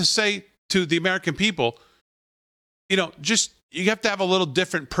goes on to say to the American people, you have to have a little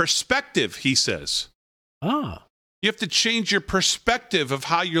different perspective, he says. You have to change your perspective of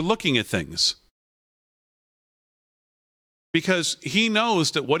how you're looking at things. Because he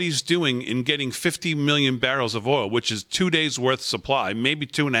knows that what he's doing in getting 50 million barrels of oil, which is 2 days' worth supply, maybe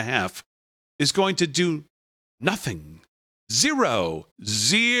 2.5, is going to do nothing. Zero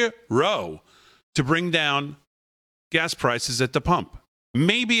to bring down gas prices at the pump.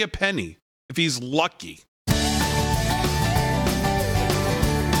 Maybe a penny if he's lucky.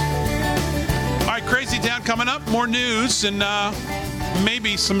 All right, Crazy Town coming up. More news and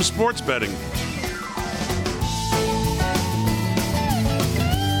maybe some sports betting.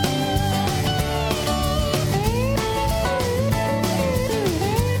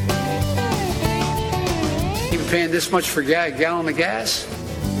 Even paying this much for a gallon of gas?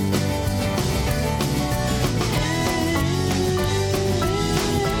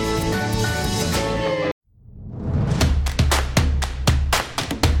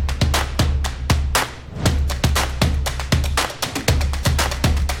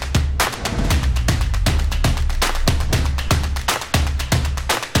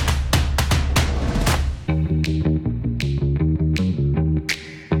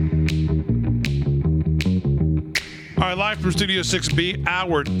 Live from Studio 6B,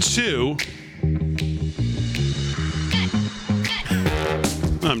 Hour 2.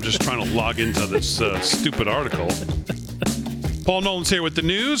 I'm just trying to log into this stupid article. Paul Nolan's here with the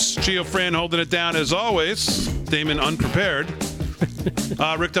news. Gio Fran holding it down as always. Damon unprepared.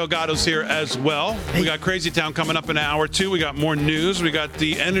 Rick Delgado's here as well. We got Crazy Town coming up in Hour 2. We got more news. We got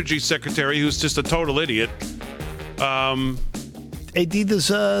the Energy Secretary, who's just a total idiot. Hey, D, does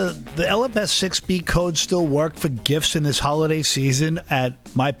the LFS 6B code still work for gifts in this holiday season at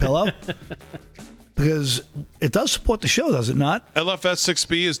MyPillow? Because it does support the show, does it not? LFS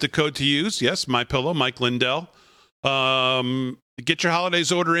 6B is the code to use. Yes, MyPillow, Mike Lindell. Get your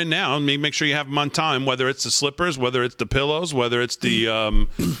holidays order in now and make sure you have them on time, whether it's the slippers, whether it's the pillows, whether it's the...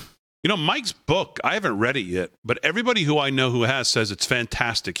 Mike's book, I haven't read it yet, but everybody who I know who has says it's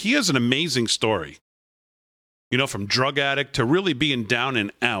fantastic. He has an amazing story. from drug addict to really being down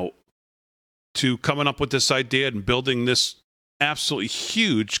and out to coming up with this idea and building this absolutely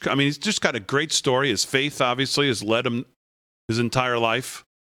huge. I mean, he's just got a great story. His faith obviously has led him his entire life.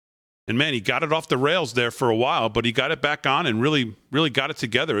 And man, he got it off the rails there for a while, but he got it back on and really, really got it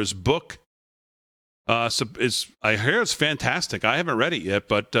together. His book I hear it's fantastic. I haven't read it yet,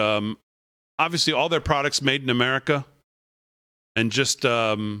 but obviously all their products made in America. And just,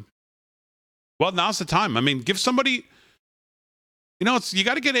 well, now's the time. I mean, give somebody, you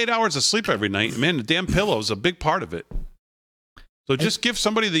got to get 8 hours of sleep every night. Man, the damn pillow is a big part of it. So just give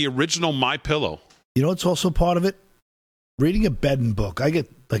somebody the original MyPillow. You know, it's also part of it. Reading a bedding book. I get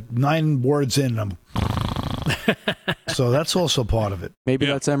like 9 words in them. So that's also part of it. Maybe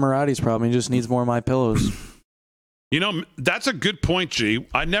that's Emirati's problem. He just needs more MyPillows. That's a good point, G.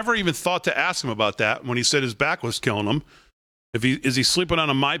 I never even thought to ask him about that when he said his back was killing him. Is he sleeping on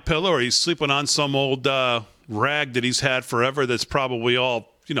a MyPillow or he's sleeping on some old rag that he's had forever that's probably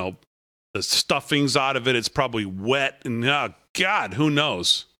all, the stuffings out of it. It's probably wet and, God, who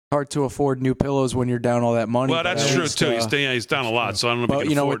knows? Hard to afford new pillows when you're down all that money. Well, that's true, too. He's down a lot, so I don't know if he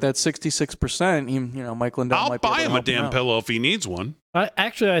can afford with that 66%, Mike Lindell I'll might buy him a damn pillow if he needs one.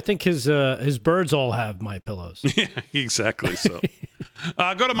 Actually, I think his birds all have MyPillows. Yeah, exactly. So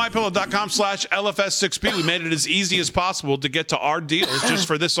go to MyPillow.com/LFS6B. We made it as easy as possible to get to our deals just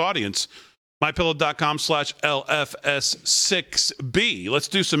for this audience. MyPillow.com/LFS6B. Let's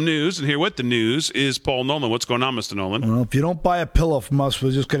do some news, and here with the news is Paul Nolan. What's going on, Mr. Nolan? Well, if you don't buy a pillow from us,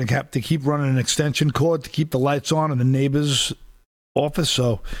 we're just going to have to keep running an extension cord to keep the lights on in the neighbor's office.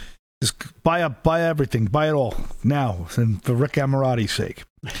 So just buy everything. Buy it all now, and for Rick Emirati's sake.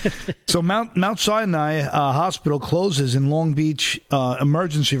 So Mount Sinai Hospital closes in Long Beach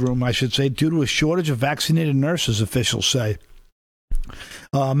emergency room, I should say, due to a shortage of vaccinated nurses, officials say.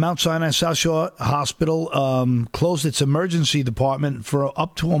 Mount Sinai South Shore Hospital closed its emergency department for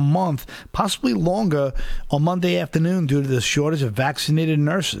up to a month, possibly longer, on Monday afternoon due to the shortage of vaccinated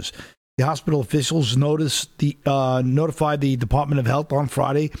nurses. The hospital officials notified the Department of Health on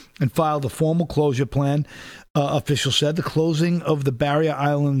Friday and filed a formal closure plan. Officials said the closing of the Barrier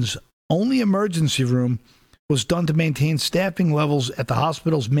Island's only emergency room was done to maintain staffing levels at the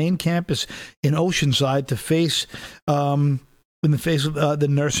hospital's main campus in Oceanside in the face of the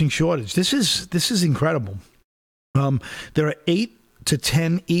nursing shortage. This is incredible. There are 8 to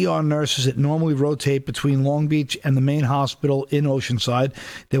 10 ER nurses that normally rotate between Long Beach and the main hospital in Oceanside.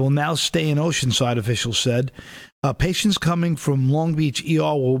 They will now stay in Oceanside, officials said. Patients coming from Long Beach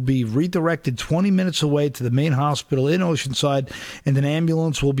ER will be redirected 20 minutes away to the main hospital in Oceanside, and an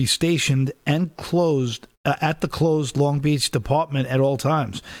ambulance will be stationed and closed at the closed Long Beach department at all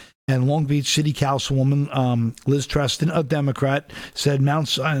times. And Long Beach City Councilwoman Liz Treston, a Democrat, said Mount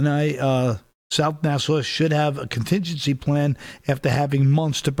Sinai South Nassau should have a contingency plan after having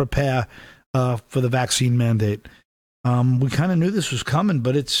months to prepare for the vaccine mandate. We kind of knew this was coming,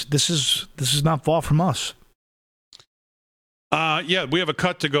 but this is not far from us. Yeah, we have a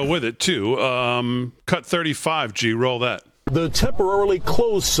cut to go with it, too. Cut 35, G, roll that. The temporarily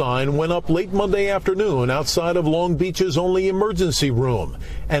closed sign went up late Monday afternoon outside of Long Beach's only emergency room,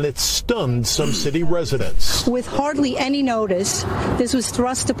 and it stunned some city residents. With hardly any notice, this was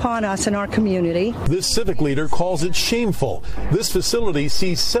thrust upon us in our community. This civic leader calls it shameful. This facility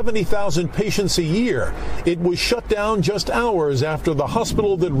sees 70,000 patients a year. It was shut down just hours after the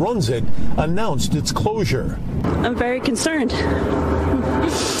hospital that runs it announced its closure. I'm very concerned.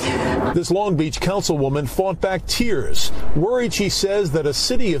 This Long Beach councilwoman fought back tears, worried, she says, that a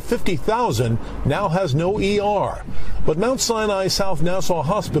city of 50,000 now has no ER. But Mount Sinai South Nassau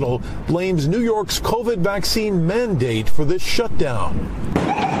Hospital blames New York's COVID vaccine mandate for this shutdown.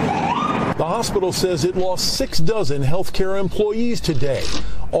 The hospital says it lost 6 dozen healthcare employees today,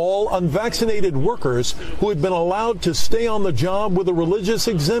 all unvaccinated workers who had been allowed to stay on the job with a religious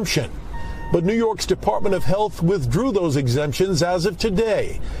exemption. But New York's Department of Health withdrew those exemptions as of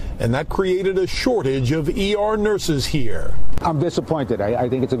today, and that created a shortage of ER nurses here. I'm disappointed. I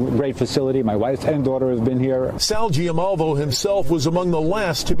think it's a great facility. My wife and daughter have been here. Sal Giamalvo himself was among the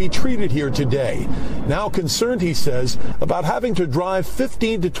last to be treated here today. Now concerned, he says, about having to drive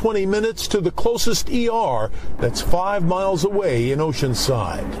 15 to 20 minutes to the closest ER that's 5 miles away in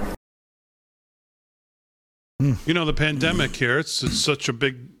Oceanside. You know, the pandemic here, it's such a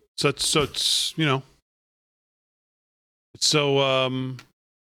big... So it's, you know, it's so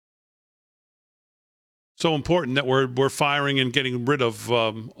important that we're firing and getting rid of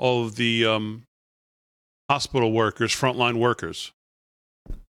all of the hospital workers, frontline workers,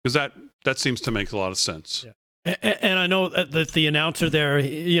 because that seems to make a lot of sense. Yeah. And I know that the announcer there,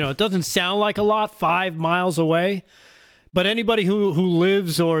 it doesn't sound like a lot, 5 miles away. But anybody who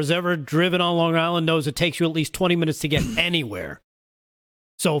lives or has ever driven on Long Island knows it takes you at least 20 minutes to get anywhere.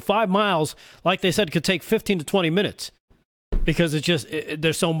 So 5 miles, like they said, could take 15 to 20 minutes because it's just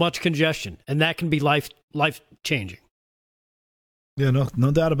there's so much congestion, and that can be life changing. Yeah,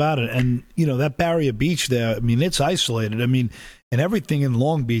 no doubt about it. And that Barrier Beach there, I mean, it's isolated. I mean, and everything in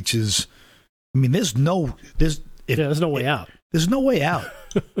Long Beach is. I mean, there's no way out. There's no way out.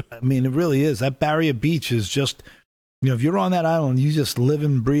 I mean, it really is. That Barrier Beach is just, if you're on that island, you just live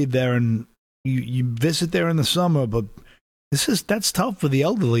and breathe there, and you visit there in the summer. But that's tough for the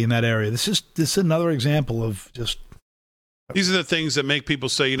elderly in that area. This is another example of just. These are the things that make people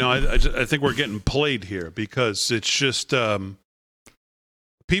say, I think we're getting played here, because it's just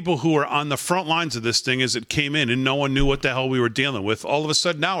people who are on the front lines of this thing as it came in, and no one knew what the hell we were dealing with. All of a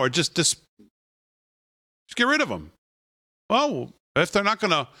sudden now are just get rid of them. Well, if they're not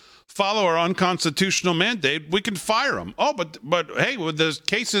going to follow our unconstitutional mandate, we can fire them. Oh, but hey, with the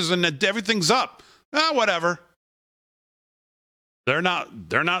cases and everything's up. Whatever. They're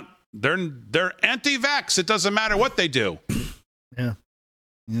anti-vax. It doesn't matter what they do. Yeah.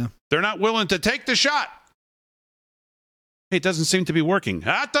 They're not willing to take the shot. Hey, it doesn't seem to be working.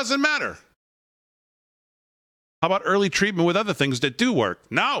 That doesn't matter. How about early treatment with other things that do work?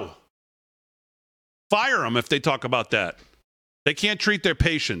 No. Fire them if they talk about that. They can't treat their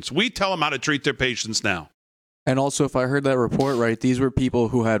patients. We tell them how to treat their patients now. And also, if I heard that report right, these were people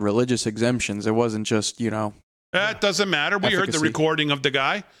who had religious exemptions. It wasn't just, That doesn't matter. We heard the recording of the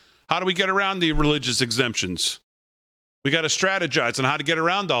guy. How do we get around the religious exemptions? We got to strategize on how to get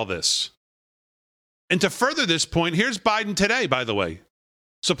around all this. And to further this point, here's Biden today, by the way.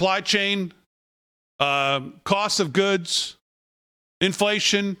 Supply chain, cost of goods,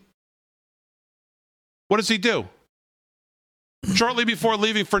 inflation. What does he do? Shortly before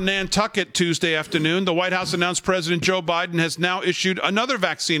leaving for Nantucket Tuesday afternoon, the White House announced President Joe Biden has now issued another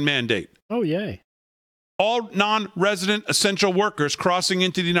vaccine mandate. Oh, yay. All non-resident essential workers crossing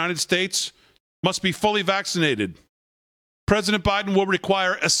into the United States must be fully vaccinated. President Biden will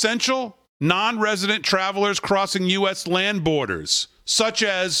require essential non-resident travelers crossing U.S. land borders, such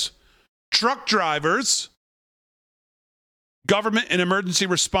as truck drivers, government and emergency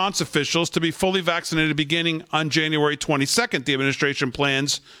response officials, to be fully vaccinated beginning on January 22nd. The administration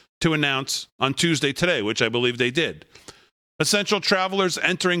plans to announce on Tuesday today, which I believe they did. Essential travelers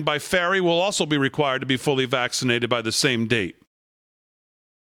entering by ferry will also be required to be fully vaccinated by the same date.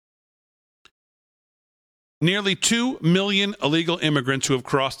 Nearly 2 million illegal immigrants who have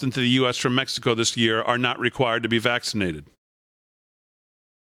crossed into the U.S. from Mexico this year are not required to be vaccinated.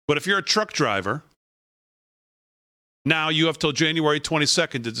 But if you're a truck driver, now you have till January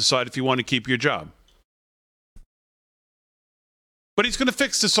 22nd to decide if you want to keep your job. But he's going to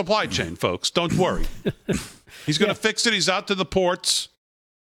fix the supply chain, folks. Don't worry. He's going to fix it. He's out to the ports.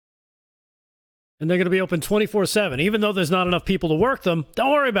 And they're going to be open 24/7. Even though there's not enough people to work them,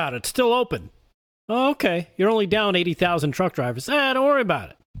 don't worry about it. It's still open. Oh, okay. You're only down 80,000 truck drivers. Don't worry about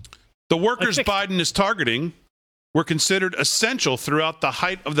it. The workers Biden is targeting were considered essential throughout the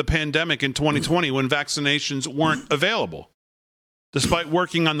height of the pandemic in 2020 when vaccinations weren't available. Despite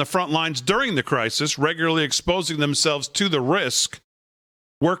working on the front lines during the crisis, regularly exposing themselves to the risk,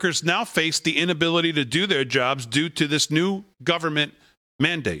 workers now face the inability to do their jobs due to this new government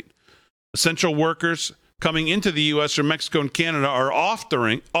mandate. Essential workers coming into the U.S. from Mexico and Canada are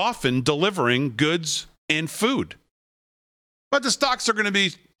often delivering goods and food. But the stocks are going to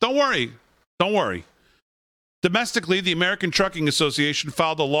be, don't worry. Domestically, the American Trucking Association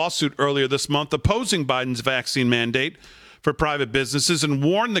filed a lawsuit earlier this month opposing Biden's vaccine mandate for private businesses and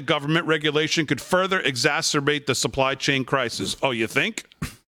warned the government regulation could further exacerbate the supply chain crisis. Oh, you think?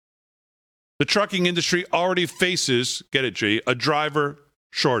 The trucking industry already faces, get it, G, a driver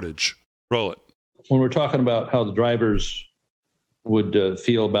shortage. Roll it. When we're talking about how the drivers would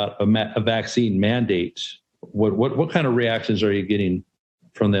feel about a vaccine mandate, what kind of reactions are you getting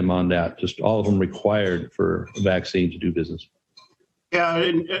from them on that? Just all of them required for a vaccine to do business?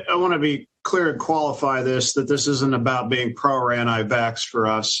 Yeah, I want to be clear and qualify this, that this isn't about being pro or anti-vax for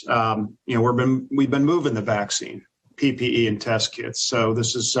us. We've been moving the vaccine, PPE and test kits. So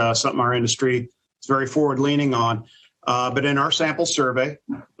this is something our industry is very forward-leaning on. But in our sample survey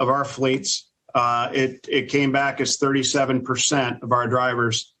of our fleets, it came back as 37% of our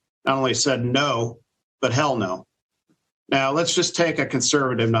drivers not only said no, but hell no. Now, let's just take a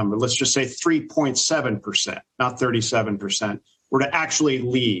conservative number. Let's just say 3.7%, not 37%, were to actually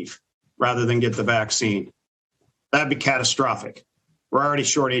leave rather than get the vaccine. That'd be catastrophic. We're already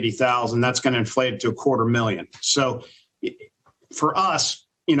short 80,000. That's going to inflate it to 250,000. So for us,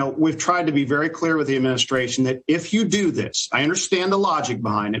 we've tried to be very clear with the administration that if you do this, I understand the logic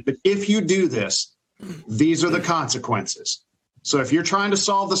behind it, but if you do this, these are the consequences. So if you're trying to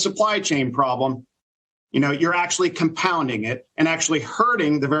solve the supply chain problem, you're actually compounding it and actually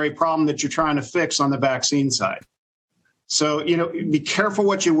hurting the very problem that you're trying to fix on the vaccine side. So, be careful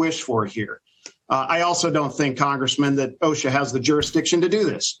what you wish for here. I also don't think, Congressman, that OSHA has the jurisdiction to do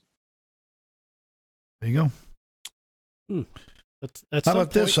this. There you go. How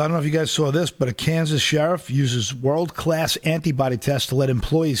about this? I don't know if you guys saw this, but a Kansas sheriff uses world-class antibody tests to let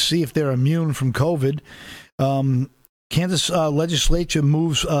employees see if they're immune from COVID. Kansas legislature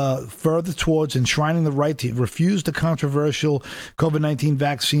moves further towards enshrining the right to refuse the controversial COVID-19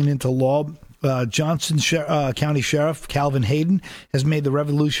 vaccine into law. Johnson County Sheriff Calvin Hayden has made the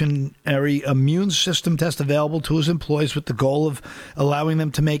revolutionary immune system test available to his employees with the goal of allowing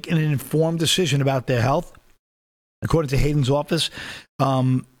them to make an informed decision about their health. According to Hayden's office,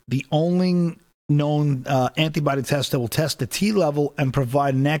 the only known antibody test that will test the T level and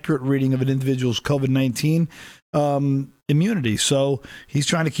provide an accurate reading of an individual's COVID-19 immunity. So he's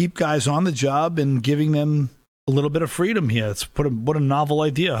trying to keep guys on the job and giving them a little bit of freedom here. What a novel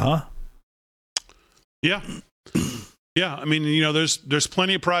idea, huh? Yeah. Yeah, I mean, there's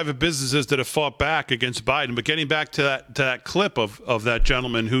plenty of private businesses that have fought back against Biden. But getting back to that clip of that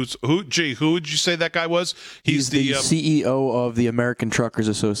gentleman who would you say that guy was? He's the CEO of the American Truckers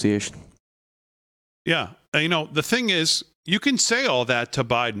Association. Yeah, the thing is, you can say all that to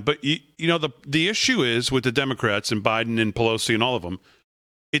Biden, but the issue is with the Democrats and Biden and Pelosi and all of them,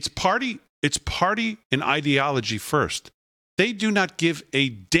 it's party and ideology first. They do not give a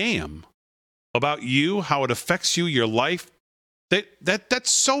damn about you, how it affects you, your life.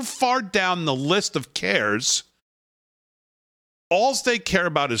 That's so far down the list of cares. All they care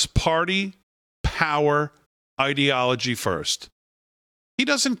about is party, power, ideology first. He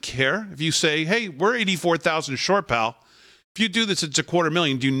doesn't care if you say, hey, we're 84,000 short, pal. If you do this, it's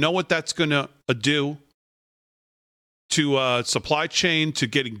 250,000. Do you know what that's going to do to supply chain, to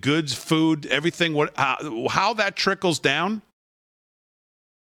getting goods, food, everything? How that trickles down?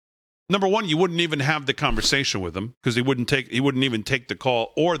 Number one, you wouldn't even have the conversation with him because he wouldn't even take the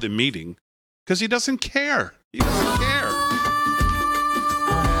call or the meeting because he doesn't care. He doesn't care.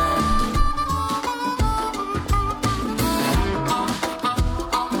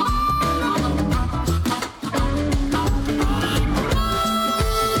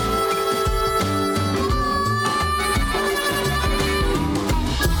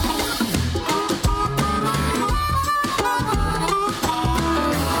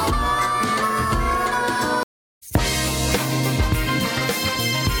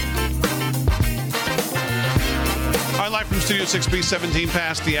 Studio 6B, 17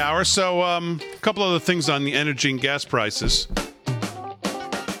 past the hour. So a couple other things on the energy and gas prices.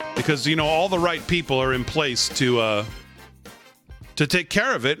 Because, all the right people are in place to take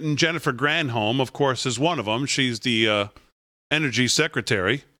care of it. And Jennifer Granholm, of course, is one of them. She's the energy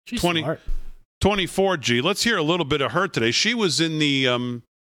secretary. She's smart. 24G. Let's hear a little bit of her today. She was in the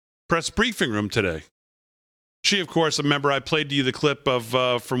press briefing room today. She, of course, remember I played to you the clip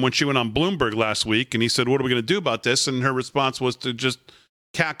of from when she went on Bloomberg last week, and he said, what are we going to do about this? And her response was to just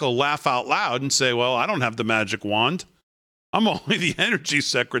cackle, laugh out loud, and say, well, I don't have the magic wand. I'm only the energy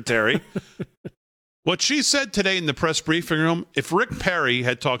secretary. What she said today in the press briefing room, if Rick Perry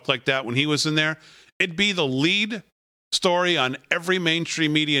had talked like that when he was in there, it'd be the lead story on every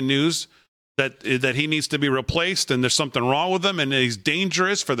mainstream media news that he needs to be replaced and there's something wrong with him and he's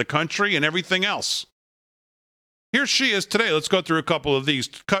dangerous for the country and everything else. Here she is today. Let's go through a couple of these.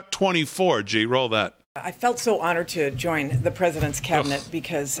 Cut 24, G. Roll that. I felt so honored to join the president's cabinet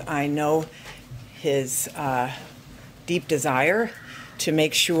because I know his deep desire to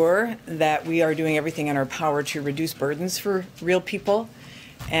make sure that we are doing everything in our power to reduce burdens for real people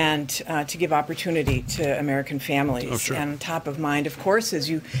and to give opportunity to American families. Oh, sure. And top of mind, of course, as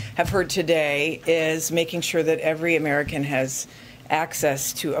you have heard today, is making sure that every American has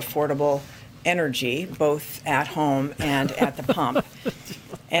access to affordable energy, both at home and at the pump.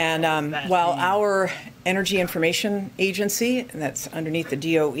 And while our Energy Information Agency, that's underneath the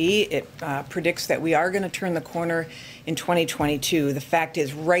DOE, it predicts that we are going to turn the corner in 2022. The fact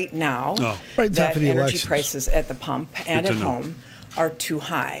is right now that energy prices at the pump and at home are too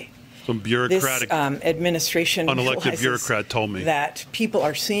high. Some bureaucratic, this administration unelected bureaucrat told me that people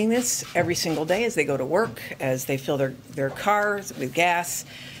are seeing this every single day as they go to work, as they fill their cars with gas.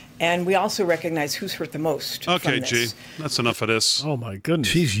 And we also recognize who's hurt the most. Okay, from this. G. That's enough of this. Oh, my goodness.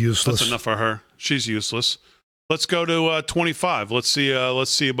 She's useless. That's enough for her. She's useless. Let's go to 25. Let's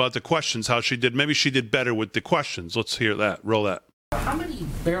see about the questions, how she did. Maybe she did better with the questions. Let's hear that. Roll that. How many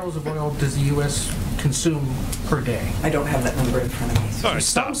barrels of oil does the U.S. consume per day? I don't have that number in front of me. All right,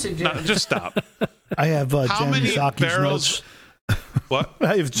 stop. Just stop. I have Jen Psaki's barrels? notes. What?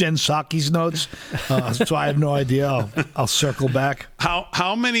 I have Jen Psaki's notes, so I have no idea. I'll circle back.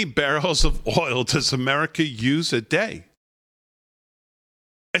 How many barrels of oil does America use a day?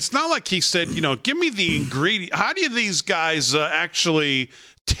 It's not like he said, give me the ingredient. How do these guys actually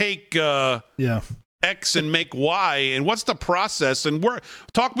take X and make Y? And what's the process? And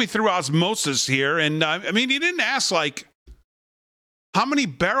talk me through osmosis here. And he didn't ask how many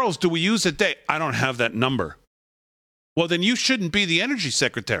barrels do we use a day? I don't have that number. Well, then you shouldn't be the energy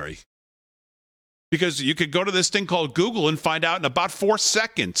secretary, because you could go to this thing called Google and find out in about 4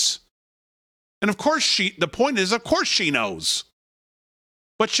 seconds. And of course the point is, of course she knows.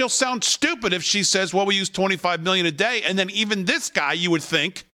 But she'll sound stupid if she says, well, we use 25 million a day. And then even this guy, you would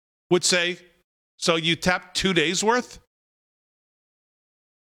think, would say, so you tapped 2 days worth?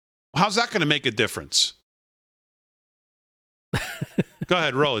 How's that going to make a difference? Go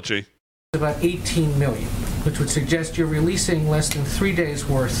ahead, roll it, G. About 18 million, which would suggest you're releasing less than 3 days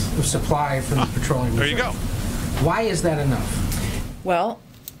worth of supply from the petroleum reserve. There you go. Why is that enough? Well,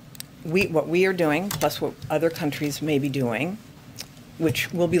 what we are doing, plus what other countries may be doing,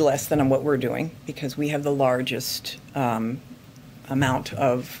 which will be less than what we're doing, because we have the largest amount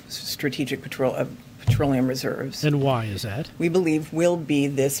of strategic petroleum reserves. And why is that? We believe will be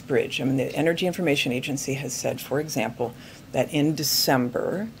this bridge. The Energy Information Agency has said, for example, that in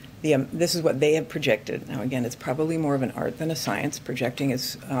December, this is what they have projected. Now, again, it's probably more of an art than a science. Projecting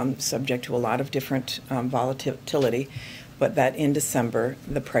is subject to a lot of different volatility, but that in December,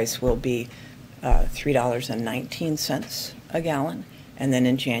 the price will be $3.19 a gallon. And then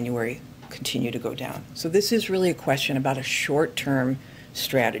in January, continue to go down. So this is really a question about a short-term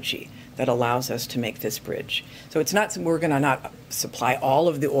strategy that allows us to make this bridge. So it's not we're going to not supply all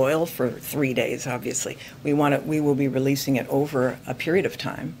of the oil for 3 days. Obviously, we will be releasing it over a period of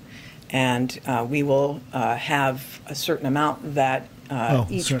time, and we will have a certain amount that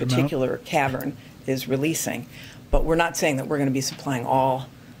each particular cavern is releasing. But we're not saying that we're going to be supplying all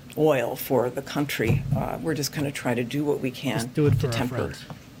oil for the country. We're just going to try to do what we can to temper.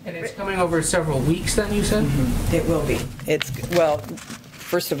 And it's coming over several weeks, then, you said? Mm-hmm. It will be.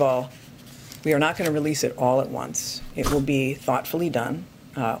 First of all, we are not going to release it all at once. It will be thoughtfully done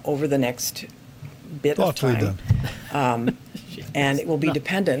over the next bit of time. And it will be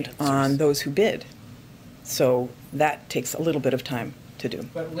dependent on those who bid. So that takes a little bit of time to do.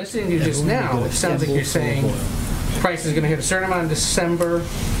 But listening to you just now, it sounds like you're saying price is going to hit a certain amount in December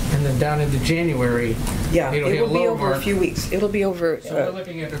and then down into January. Yeah, it will be over a few weeks. It'll be over. So we're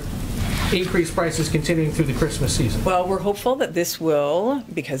looking at increased prices continuing through the Christmas season. Well, we're hopeful that this will,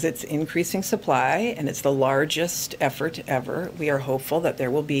 because it's increasing supply and it's the largest effort ever, we are hopeful that there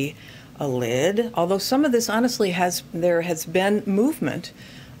will be a lid. Although some of this, honestly, there has been movement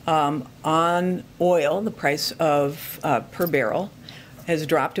on oil. The price of per barrel has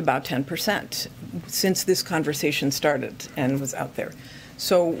dropped about 10% since this conversation started and was out there.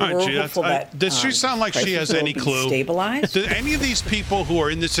 So we're hopeful that does she sound like she has any clue? Stabilized? Do any of these people who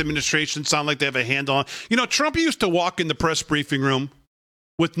are in this administration sound like they have a handle on? Trump used to walk in the press briefing room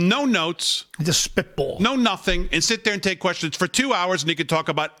with no notes, just spitball, no nothing, and sit there and take questions for 2 hours, and he could talk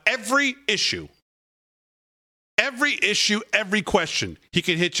about every issue, every question. He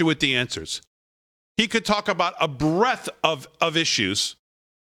could hit you with the answers. He could talk about a breadth of issues,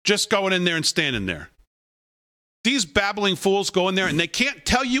 just going in there and standing there. These babbling fools go in there and they can't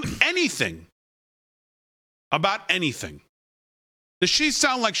tell you anything about anything. Does she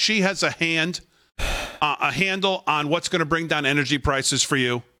sound like she has a handle on what's going to bring down energy prices for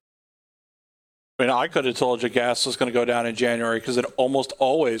you? I could have told you gas was going to go down in January because it almost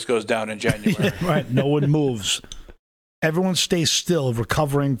always goes down in January. Right. No one moves. Everyone stays still,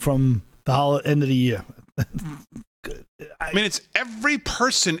 recovering from the end of the year. It's every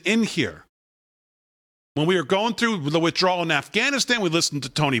person in here. When we were going through the withdrawal in Afghanistan, we listened to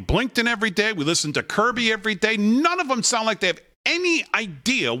Tony Blinken every day. We listened to Kirby every day. None of them sound like they have any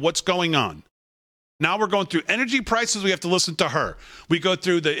idea what's going on. Now we're going through energy prices. We have to listen to her. We go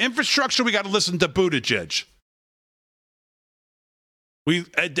through the infrastructure. We got to listen to Buttigieg.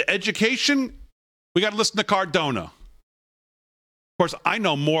 Education. We got to listen to Cardona. Of course, I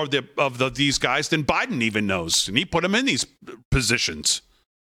know more of these guys than Biden even knows, and he put them in these positions.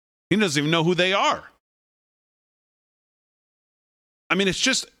 He doesn't even know who they are. It's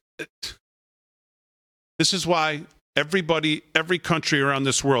just, this is why everybody, every country around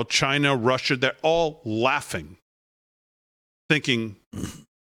this world, China, Russia, they're all laughing, thinking,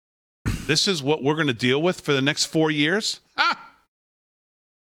 this is what we're going to deal with for the next 4 years?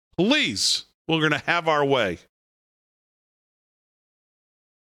 Please, we're going to have our way.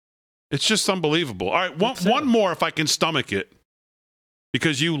 It's just unbelievable. All right, one more if I can stomach it,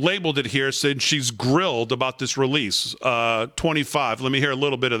 because you labeled it here, said she's grilled about this release. 25. Let me hear a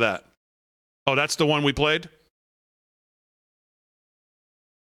little bit of that. Oh, that's the one we played?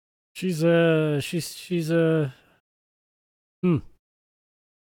 She's the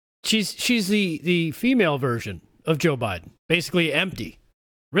female version of Joe Biden. Basically empty.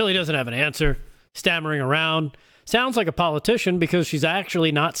 Really doesn't have an answer. Stammering around. Sounds like a politician because she's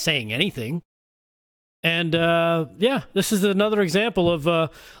actually not saying anything. And this is another example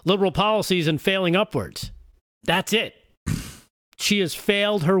of liberal policies and failing upwards. That's it. She has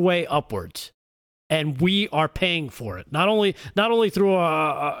failed her way upwards, and we are paying for it. Not only through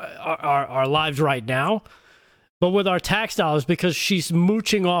our lives right now, but with our tax dollars, because she's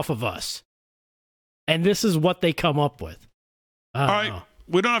mooching off of us. And this is what they come up with. All right.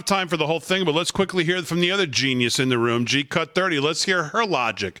 We don't have time for the whole thing, but let's quickly hear from the other genius in the room, G Cut 30. Let's hear her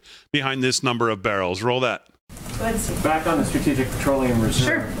logic behind this number of barrels. Roll that. Back on the Strategic Petroleum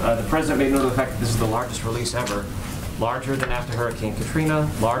Reserve, the president made note of the fact that this is the largest release ever, larger than after Hurricane Katrina,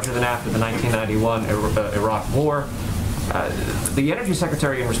 larger than after the 1991 Iraq War. The Energy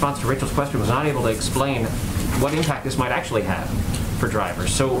Secretary, in response to Rachel's question, was not able to explain what impact this might actually have for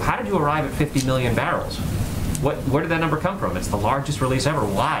drivers. So how did you arrive at 50 million barrels? Where did that number come from? It's the largest release ever.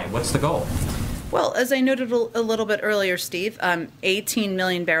 Why? What's the goal? Well, as I noted a little bit earlier, Steve, 18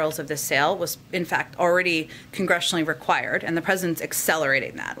 million barrels of this sale was, in fact, already congressionally required, and the president's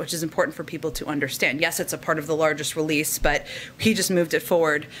accelerating that, which is important for people to understand. Yes, it's a part of the largest release, but he just moved it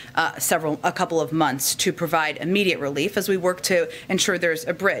forward a couple of months to provide immediate relief as we work to ensure there's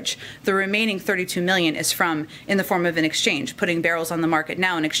a bridge. The remaining 32 million is in the form of an exchange, putting barrels on the market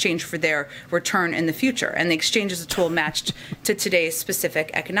now in exchange for their return in the future. And the exchange is a tool matched to today's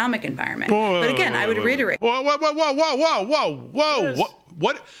specific economic environment. But again, I would reiterate. Whoa.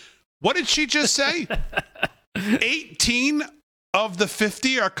 What did she just say? 18 of the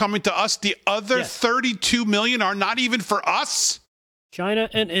 50 are coming to us. The other 32 million are not even for us? China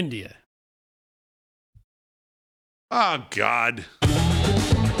and India. Oh, God.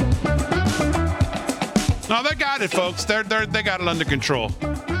 No, they got it, folks. They got it under control.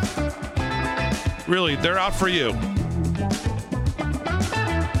 Really, they're out for you.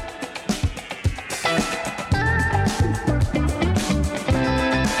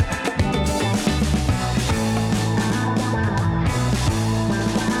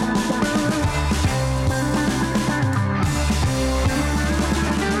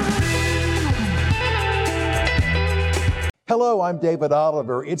 Hello, I'm David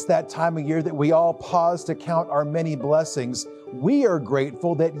Oliver. It's that time of year that we all pause to count our many blessings. We are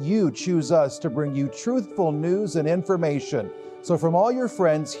grateful that you choose us to bring you truthful news and information. So from all your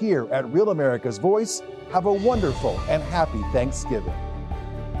friends here at Real America's Voice, have a wonderful and happy Thanksgiving.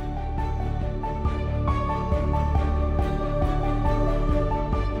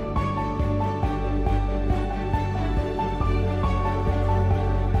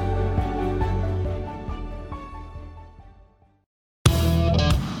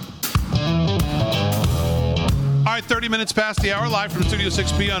 All right, 30 minutes past the hour, live from Studio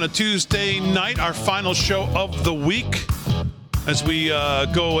 6B on a Tuesday night, our final show of the week. As we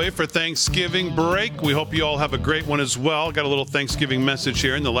go away for Thanksgiving break, we hope you all have a great one as well. Got a little Thanksgiving message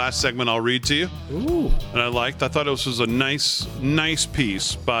here in the last segment I'll read to you. Ooh. And I thought this was a nice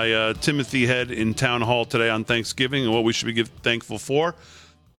piece by Timothy Head in Town Hall today on Thanksgiving and what we should be thankful for.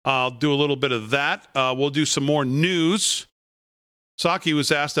 I'll do a little bit of that. We'll do some more news. Psaki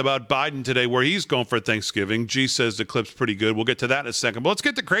was asked about Biden today, where he's going for Thanksgiving. G says the clip's pretty good. We'll get to that in a second. But let's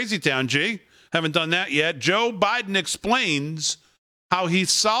get to Crazy Town, G. Haven't done that yet. Joe Biden explains how he's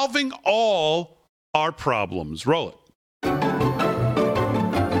solving all our problems. Roll it.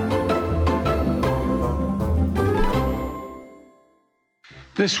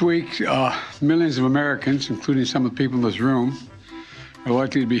 This week, millions of Americans, including some of the people in this room, are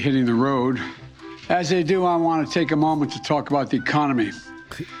likely to be hitting the road. As they do, I want to take a moment to talk about the economy,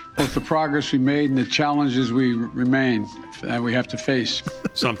 both the progress we made and the challenges we have to face.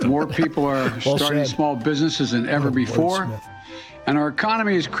 More people are starting small businesses than ever before, and our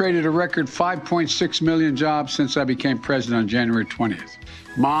economy has created a record 5.6 million jobs since I became president on January 20th.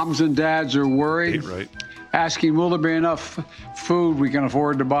 Moms and dads are worried, asking, will there be enough food we can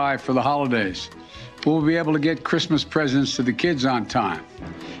afford to buy for the holidays? Will we be able to get Christmas presents to the kids on time?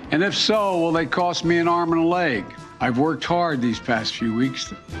 And if so, will they cost me an arm and a leg? I've worked hard these past few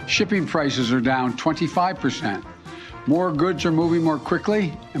weeks. Shipping prices are down 25%. More goods are moving more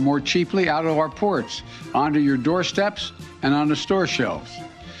quickly and more cheaply out of our ports, onto your doorsteps and on the store shelves.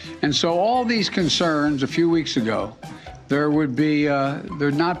 And so all these concerns a few weeks ago,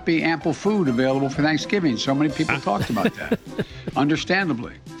 there'd not be ample food available for Thanksgiving. So many people talked about that,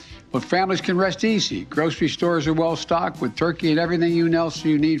 understandably. But families can rest easy. Grocery stores are well stocked with turkey and everything else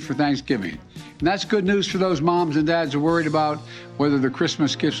you need for Thanksgiving. And that's good news for those moms and dads who are worried about whether the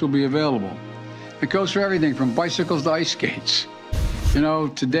Christmas gifts will be available. It goes for everything from bicycles to ice skates. You know,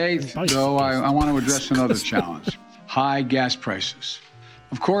 today, though, I want to address another challenge: high gas prices.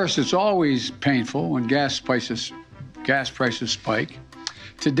 Of course, it's always painful when gas prices spike.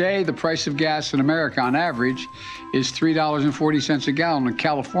 Today, the price of gas in America on average is $3.40 a gallon. In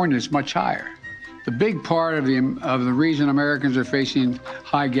California, it's much higher. The big part of the reason Americans are facing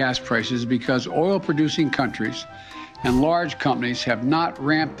high gas prices is because oil-producing countries and large companies have not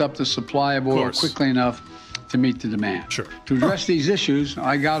ramped up the supply of oil quickly enough to meet the demand. Sure. To address these issues,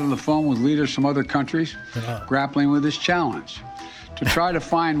 I got on the phone with leaders from other countries grappling with this challenge to try to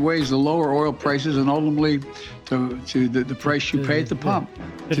find ways to lower oil prices and ultimately to the price you pay at the pump.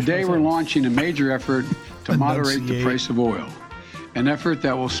 Today, we're launching a major effort to moderate the price of oil, an effort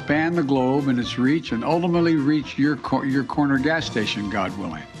that will span the globe in its reach and ultimately reach your corner gas station, God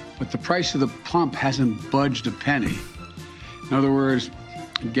willing. But the price of the pump hasn't budged a penny. In other words,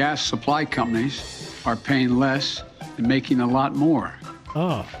 gas supply companies are paying less and making a lot more.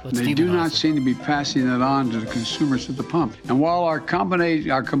 They do not seem to be passing that on to the consumers at the pump. And while our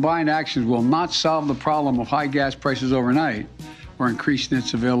combined actions will not solve the problem of high gas prices overnight, we're increasing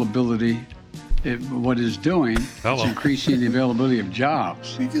its availability. What it's doing is increasing the availability of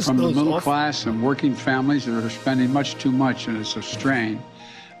jobs from the middle class and working families that are spending much too much, and it's a strain.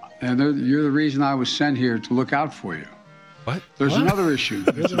 And you're the reason I was sent here to look out for you. What? There's another issue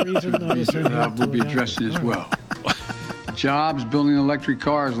that we'll be addressing as well. Jobs building electric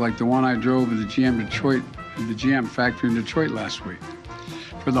cars like the one I drove at the GM factory in Detroit last week.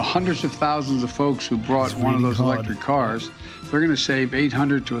 For the hundreds of thousands of folks who brought one of those electric cars, they're going to save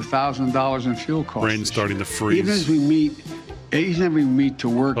 $800 to $1,000 in fuel costs. Brain's starting to freeze. Even as we meet to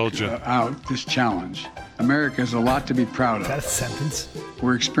work out this challenge, America has a lot to be proud of. That a sentence?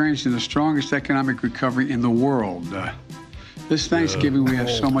 We're experiencing the strongest economic recovery in the world. This Thanksgiving, we have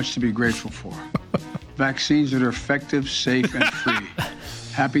so much to be grateful for. Vaccines that are effective, safe, and free.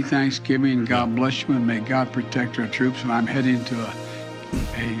 Happy Thanksgiving. God bless you, and may God protect our troops. And I'm heading to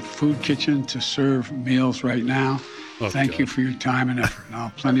a food kitchen to serve meals right now. Thank you for your time and effort. I'll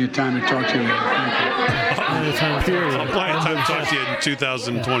have plenty of time to talk to you later. Thank you. Plenty of time to talk to you in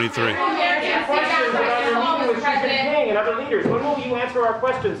 2023. And other leaders, when will you answer our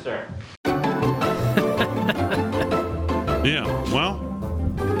questions, sir? Yeah, well,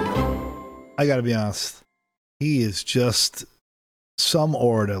 I got to be honest. He is just some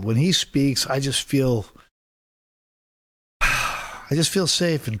orator. When he speaks, I just feel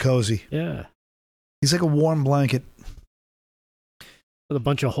safe and cozy. Yeah. He's like a warm blanket. With a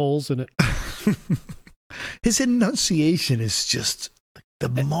bunch of holes in it. His enunciation is just the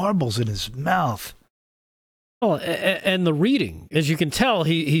marbles in his mouth. Oh, and the reading. As you can tell,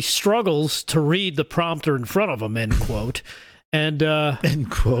 he struggles to read the prompter in front of him, end quote. And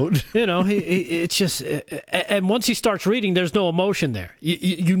end quote. You know, it's just, and once he starts reading, there's no emotion there.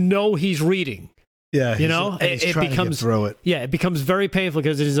 You know he's reading. Yeah, you know, it becomes through it. Yeah, it becomes very painful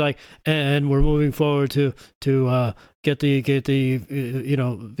because it is like, and we're moving forward to get the you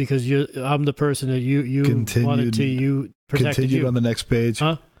know, because I'm the person that you wanted to protected continued you on the next page.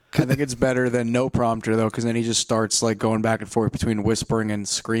 Huh? I think it's better than no prompter though, because then he just starts like going back and forth between whispering and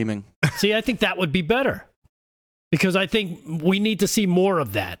screaming. See, I think that would be better. Because I think we need to see more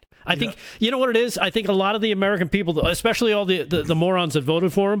of that. I think, you know what it is? I think a lot of the American people, especially all the morons that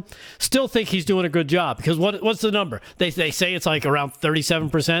voted for him, still think he's doing a good job. Because what's the number? They say it's like around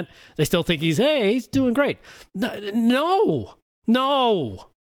 37%. They still think he's doing great. No.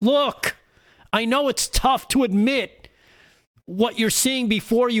 Look, I know it's tough to admit what you're seeing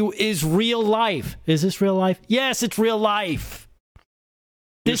before you is real life. Is this real life? Yes, it's real life.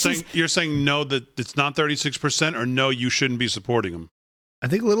 You're saying no, that it's not 36%, or no, you shouldn't be supporting him? I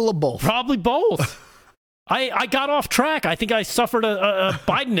think a little of both. Probably both. I got off track. I think I suffered a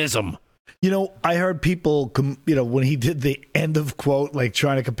Bidenism. You know, I heard people, when he did the end of quote, like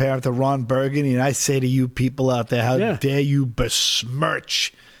trying to compare it to Ron Burgundy, and I say to you people out there, how dare you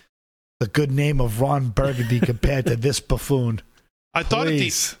besmirch the good name of Ron Burgundy compared to this buffoon? I thought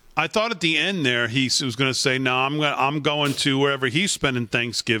I thought at the end there he was going to say, "No, I'm going to wherever he's spending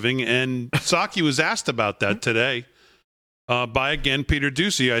Thanksgiving." And Psaki was asked about that today by again Peter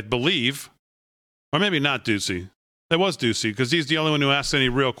Doocy, I believe, or maybe not Doocy. It was Doocy because he's the only one who asked any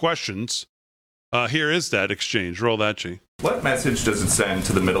real questions. Here is that exchange. Roll that, G. What message does it send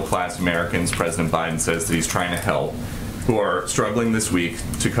to the middle-class Americans President Biden says that he's trying to help, who are struggling this week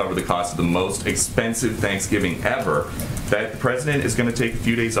to cover the cost of the most expensive Thanksgiving ever, that the president is going to take a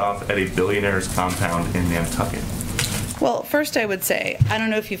few days off at a billionaire's compound in Nantucket? Well, first I would say, I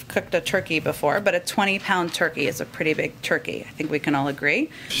don't know if you've cooked a turkey before, but a 20-pound turkey is a pretty big turkey. I think we can all agree.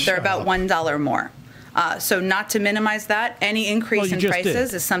 They're about $1 more. So not to minimize that, any increase in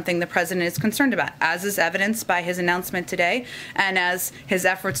prices is something the president is concerned about, as is evidenced by his announcement today and as his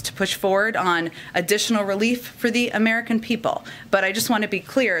efforts to push forward on additional relief for the American people. But I just want to be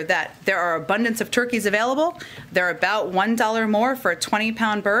clear that there are abundance of turkeys available. They're about $1 more for a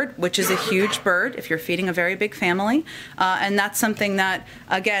 20-pound bird, which is a huge bird if you're feeding a very big family. And that's something that,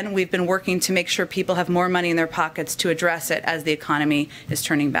 again, we've been working to make sure people have more money in their pockets to address it as the economy is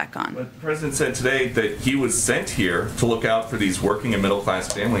turning back on. But the president said today that he was sent here to look out for these working and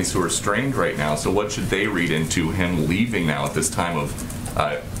middle-class families who are strained right now. So what should they read into him leaving now at this time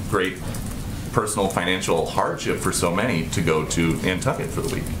of great personal financial hardship for so many to go to Nantucket for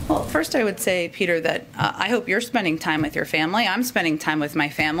the week? Well, first I would say, Peter, that I hope you're spending time with your family. I'm spending time with my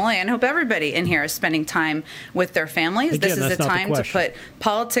family, and I hope everybody in here is spending time with their families. Again, this is a time to put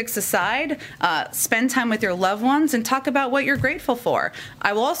politics aside, spend time with your loved ones, and talk about what you're grateful for.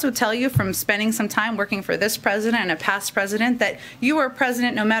 I will also tell you from spending some time working for this president and a past president that you are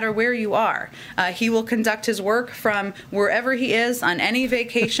president no matter where you are. He will conduct his work from wherever he is, on any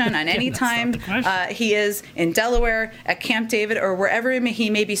vacation, on any time. He is in Delaware, at Camp David, or wherever he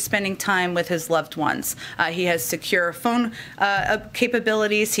may be spending time with his loved ones. He has secure phone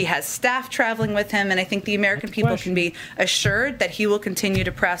capabilities. He has staff traveling with him, and I think the American people can be assured that he will continue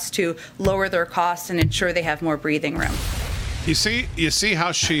to press to lower their costs and ensure they have more breathing room. You see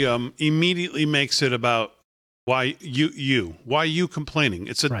how she immediately makes it about why you complaining?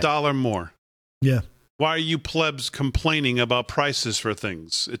 It's $1 more. Yeah. Why are you plebs complaining about prices for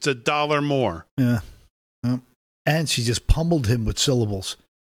things? It's $1 more. Yeah. And she just pummeled him with syllables.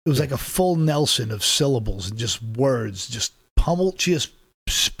 It was like a full Nelson of syllables and just words. Just pummeled. She just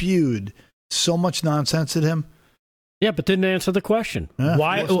spewed so much nonsense at him. Yeah, but didn't answer the question. Yeah,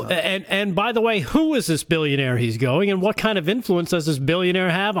 why? And by the way, who is this billionaire he's going, and what kind of influence does this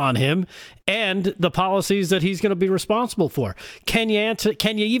billionaire have on him and the policies that he's going to be responsible for? Can you answer?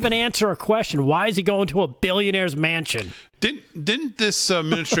 Can you even answer a question? Why is he going to a billionaire's mansion? Didn't this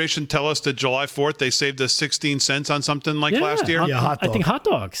administration tell us that July 4th they saved us 16 cents on something like last year? Yeah, hot dogs. I think hot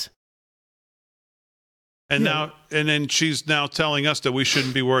dogs. And then she's now telling us that we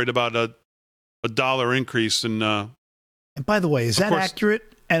shouldn't be worried about a $1 increase in. And by the way, is that accurate?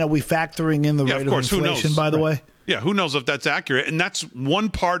 And are we factoring in the rate of inflation, by the way? Yeah, who knows if that's accurate? And that's one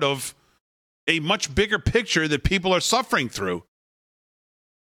part of a much bigger picture that people are suffering through.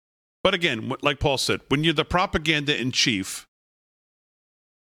 But again, like Paul said, when you're the propaganda in chief,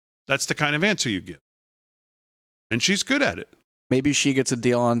 that's the kind of answer you give. And she's good at it. Maybe she gets a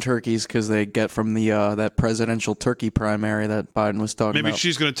deal on turkeys because they get from the that presidential turkey primary that Biden was talking about. Maybe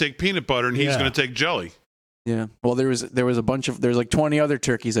she's going to take peanut butter and he's going to take jelly. Yeah. Well, there was a bunch of there's like 20 other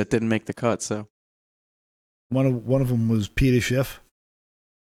turkeys that didn't make the cut. So one of them was Peter Schiff.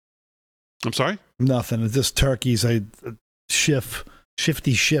 I'm sorry? Nothing. It's just turkeys.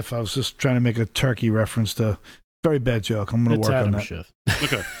 Shifty Schiff. I was just trying to make a turkey reference to very bad joke. I'm going to work Adam on that. Schiff.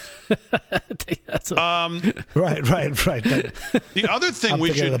 Okay. Right. The other thing I'm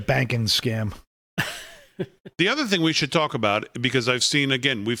thinking of the banking scam. The other thing we should talk about, because I've seen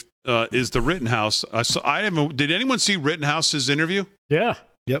again, is the Rittenhouse. Did anyone see Rittenhouse's interview? Yeah.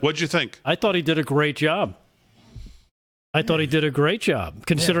 Yep. What'd you think? I thought he did a great job.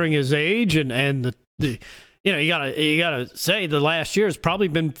 Considering his age and the you gotta say the last year has probably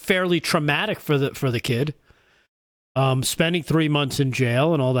been fairly traumatic for the kid. Spending 3 months in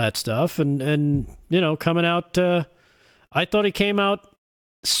jail and all that stuff, and coming out. I thought he came out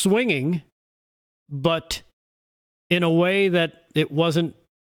swinging, but in a way that it wasn't.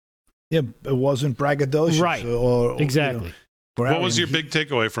 Yeah, it wasn't braggadocious, right? Exactly. What was your big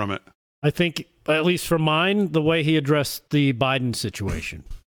takeaway from it? I think, at least for mine, the way he addressed the Biden situation.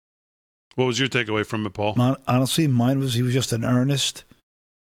 What was your takeaway from it, Paul? Honestly, mine was he was just an earnest,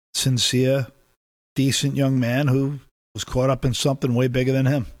 sincere, decent young man who was caught up in something way bigger than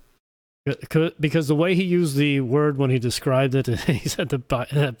him. Because the way he used the word when he described it, he said that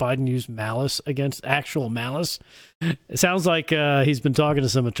Biden used malice against actual malice. It sounds like he's been talking to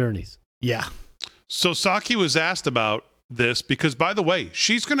some attorneys. Yeah. So Psaki was asked about this because, by the way,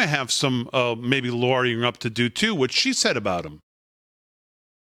 she's going to have some maybe lawyering up to do too, what she said about him.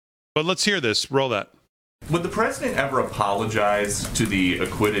 But let's hear this. Roll that. Would the president ever apologize to the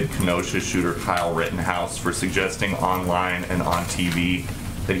acquitted Kenosha shooter Kyle Rittenhouse for suggesting online and on TV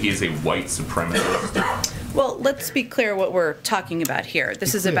that he is a white supremacist? Well, let's be clear what we're talking about here.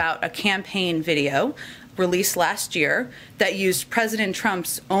 This is about a campaign video released last year that used President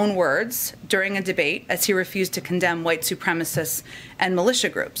Trump's own words during a debate as he refused to condemn white supremacists and militia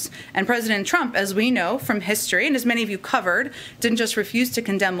groups. And President Trump, as we know from history, and as many of you covered, didn't just refuse to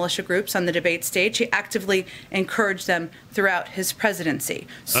condemn militia groups on the debate stage. He actively encouraged them throughout his presidency.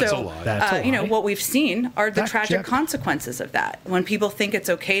 That's a lie. What we've seen are the tragic consequences of that. When people think it's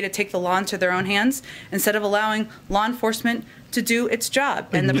okay to take the law into their own hands instead of allowing law enforcement to do its job.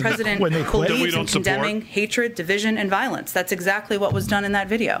 And the president believes in condemning hatred, division, and violence. That's exactly what was done in that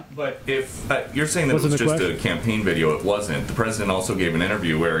video. But if you're saying that it was just a campaign video, it wasn't. The president also gave an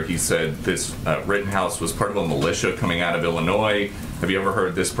interview where he said this Rittenhouse was part of a militia coming out of Illinois. Have you ever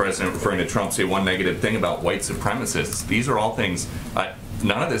heard this president referring to Trump say one negative thing about white supremacists? These are all things,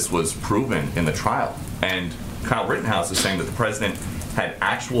 none of this was proven in the trial. And Kyle Rittenhouse is saying that the president had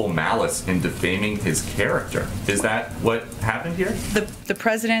actual malice in defaming his character. Is that what happened here? The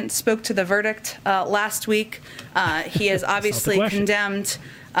president spoke to the verdict last week. He has obviously condemned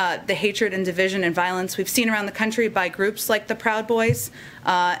the hatred and division and violence we've seen around the country by groups like the Proud Boys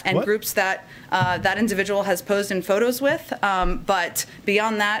and groups that that individual has posed in photos with. But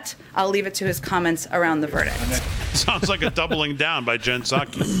beyond that, I'll leave it to his comments around the verdict. Sounds like a doubling down by Jen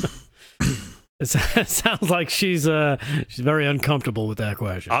Psaki. It sounds like she's very uncomfortable with that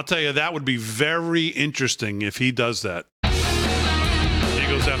question. I'll tell you, that would be very interesting if he does that. He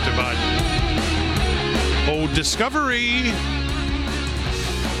goes after Biden. Oh, Discovery.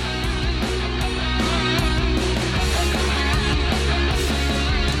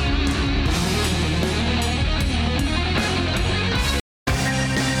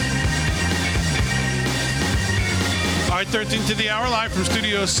 All right, 13 to the hour, live from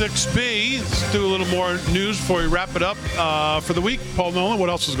Studio 6B. Let's do a little more news before we wrap it up for the week. Paul Nolan, what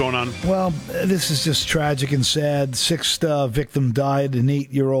else is going on? Well, this is just tragic and sad. Sixth victim died, an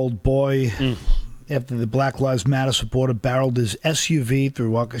 8-year-old boy, after the Black Lives Matter supporter barreled his SUV through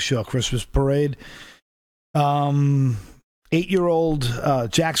Waukesha Christmas parade.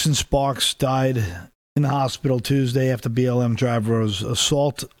 8-year-old Jackson Sparks died in the hospital Tuesday after BLM driver's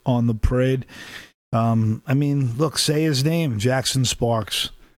assault on the parade. Look, say his name, Jackson Sparks.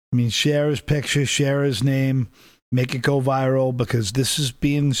 Share his picture, share his name, make it go viral, because this is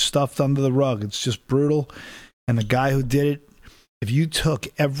being stuffed under the rug. It's just brutal. And the guy who did it, if you took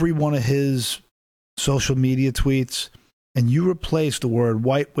every one of his social media tweets and you replaced the word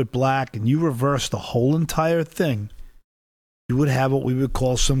white with black and you reversed the whole entire thing, you would have what we would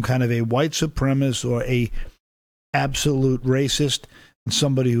call some kind of a white supremacist or a absolute racist, and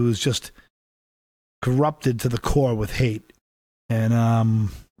somebody who is just corrupted to the core with hate.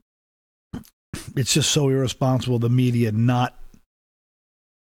 And it's just so irresponsible, the media not,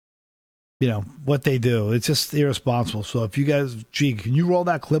 what they do. It's just irresponsible. So if you guys, can you roll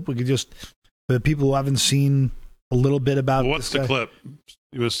that clip? We could just, for the people who haven't seen a little bit about what's the clip?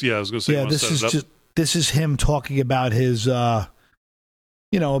 I was going to say, this is him talking about his, about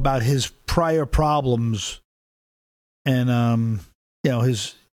his prior problems and,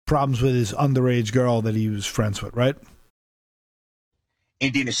 his problems with his underage girl that he was friends with, right?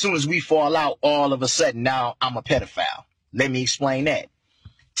 And then as soon as we fall out, all of a sudden now I'm a pedophile. Let me explain that.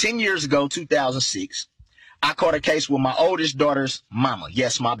 10 years ago, 2006, I caught a case with my oldest daughter's mama.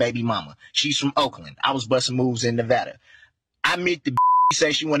 Yes, my baby mama. She's from Oakland. I was busting moves in Nevada. I meet the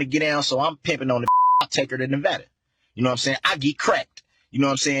say she want to get down, so I'm pimping on the I'll take her to Nevada. You know what I'm saying? I get cracked. You know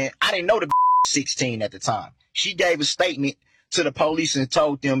what I'm saying? I didn't know the 16 at the time. She gave a statement to the police and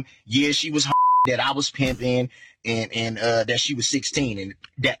told them, yeah, she was that I was pimping and that she was 16 and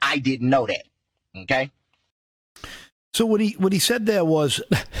that I didn't know that. Okay. So what he said there was,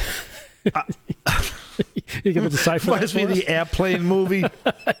 you can decipher that. Reminds me of the Airplane movie.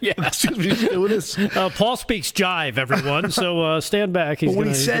 Yeah. Excuse me, doing this. Paul speaks jive, everyone. So stand back. But what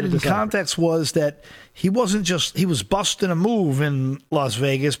he said in context was that he wasn't just, he was busting a move in Las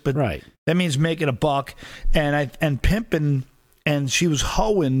Vegas, but that means making a buck, and pimping. And she was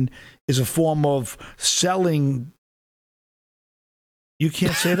hoeing is a form of selling. You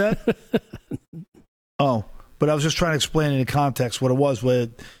can't say that? Oh, but I was just trying to explain in the context what it was. Where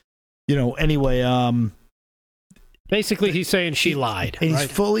Anyway, basically he's saying she lied. And right?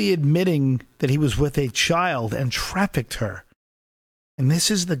 He's fully admitting that he was with a child and trafficked her. And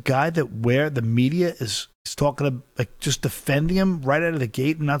this is the guy where the media is talking about, just defending him right out of the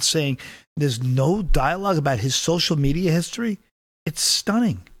gate and not saying there's no dialogue about his social media history. It's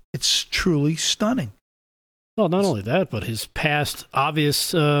stunning. It's truly stunning. Well, not only that, but his past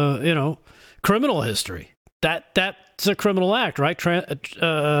obvious, criminal history. That's a criminal act, right?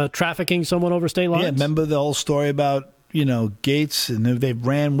 Trafficking someone over state lines. Yeah, remember the whole story about Gates, and they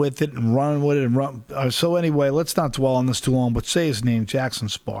ran with it and run with it and run. So anyway, let's not dwell on this too long. But say his name, Jackson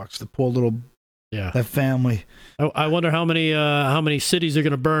Sparks, the poor little that family. I wonder how many cities are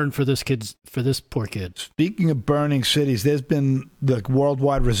going to burn for this poor kid. Speaking of burning cities, there's been the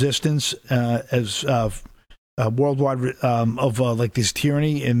worldwide resistance like this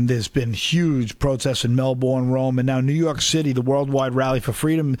tyranny, and there's been huge protests in Melbourne, Rome, and now New York City. The Worldwide Rally for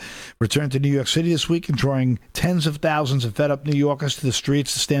Freedom returned to New York City this week and drawing tens of thousands of fed-up New Yorkers to the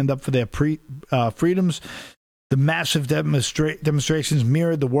streets to stand up for their freedoms. The massive demonstrations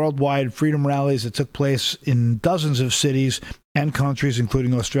mirrored the worldwide freedom rallies that took place in dozens of cities and countries,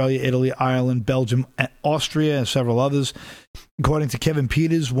 including Australia, Italy, Ireland, Belgium, Austria, and several others. According to Kevin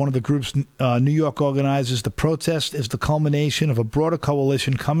Peters, one of the group's New York organizers, the protest is the culmination of a broader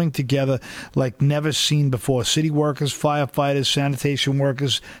coalition coming together like never seen before. City workers, firefighters, sanitation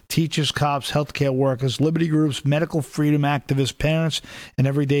workers, teachers, cops, healthcare workers, liberty groups, medical freedom activists, parents, and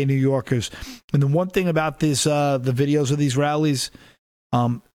everyday New Yorkers. And the one thing about this, the videos of these rallies,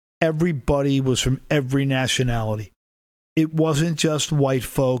 everybody was from every nationality. It wasn't just white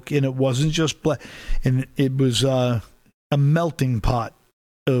folk, and it wasn't just black, and it was a melting pot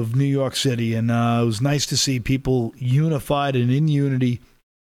of New York City, and it was nice to see people unified and in unity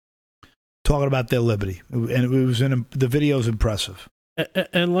talking about their liberty. And it was the video is impressive.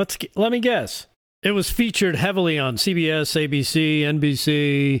 And let me guess, it was featured heavily on CBS, ABC,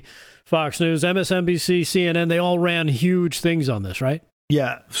 NBC, Fox News, MSNBC, CNN. They all ran huge things on this, right?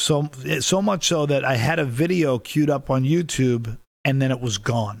 Yeah, so much so that I had a video queued up on YouTube, and then it was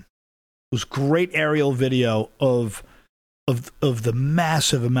gone. It was great aerial video of the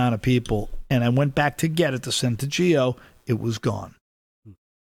massive amount of people, and I went back to get it to send to Geo. It was gone.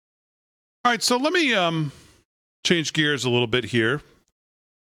 All right, so let me change gears a little bit here.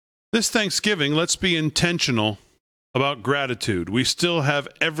 This Thanksgiving, let's be intentional about gratitude. We still have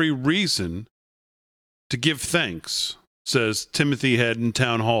every reason to give thanks, says Timothy Head in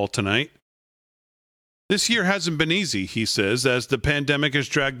Town Hall tonight. This year hasn't been easy, he says. As the pandemic has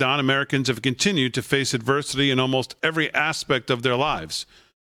dragged on, Americans have continued to face adversity in almost every aspect of their lives.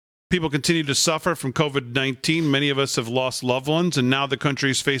 People continue to suffer from COVID-19. Many of us have lost loved ones, and now the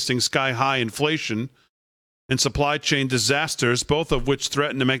country is facing sky-high inflation and supply chain disasters, both of which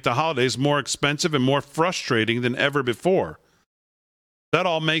threaten to make the holidays more expensive and more frustrating than ever before. That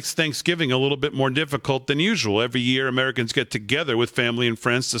all makes Thanksgiving a little bit more difficult than usual. Every year, Americans get together with family and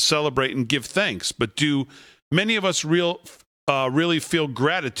friends to celebrate and give thanks. But do many of us really feel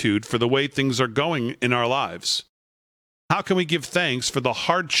gratitude for the way things are going in our lives? How can we give thanks for the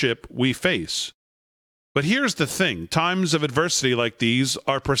hardship we face? But here's the thing. Times of adversity like these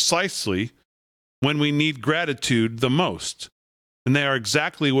are precisely when we need gratitude the most. And they are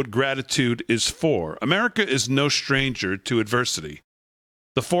exactly what gratitude is for. America is no stranger to adversity.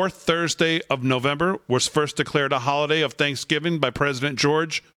 The fourth Thursday of November was first declared a holiday of Thanksgiving by President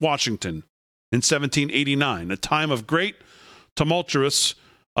George Washington in 1789, a time of great tumultuous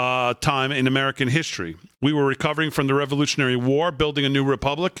time in American history. We were recovering from the Revolutionary War, building a new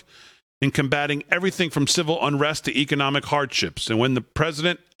republic, and combating everything from civil unrest to economic hardships. And when the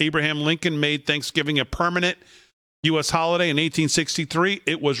President Abraham Lincoln made Thanksgiving a permanent U.S. holiday in 1863,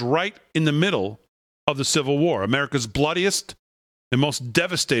 it was right in the middle of the Civil War, America's bloodiest and most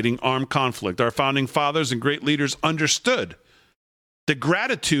devastating armed conflict. Our founding fathers and great leaders understood that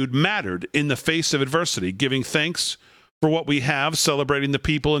gratitude mattered in the face of adversity. Giving thanks for what we have, celebrating the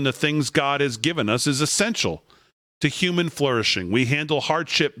people and the things God has given us is essential to human flourishing. We handle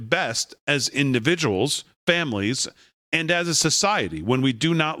hardship best as individuals, families, and as a society when we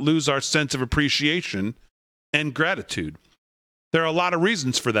do not lose our sense of appreciation and gratitude. There are a lot of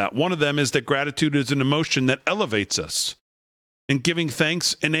reasons for that. One of them is that gratitude is an emotion that elevates us. And giving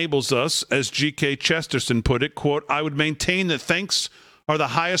thanks enables us, as G.K. Chesterton put it, quote, I would maintain that thanks are the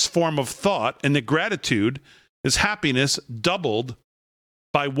highest form of thought and that gratitude is happiness doubled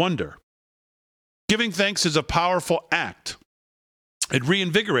by wonder. Giving thanks is a powerful act. It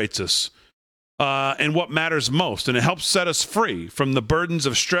reinvigorates us in what matters most, and it helps set us free from the burdens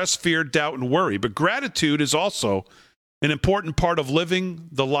of stress, fear, doubt, and worry. But gratitude is also an important part of living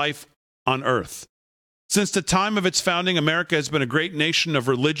the life on earth. Since the time of its founding, America has been a great nation of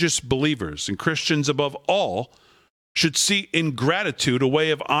religious believers, and Christians above all should see in gratitude a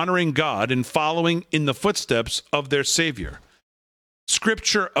way of honoring God and following in the footsteps of their Savior.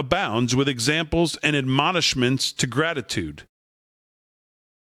 Scripture abounds with examples and admonishments to gratitude.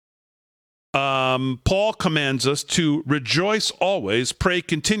 Paul commands us to rejoice always, pray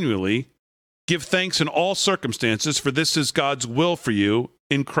continually, give thanks in all circumstances, for this is God's will for you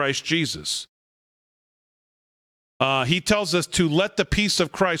in Christ Jesus. He tells us to let the peace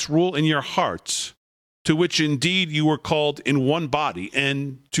of Christ rule in your hearts, to which indeed you were called in one body,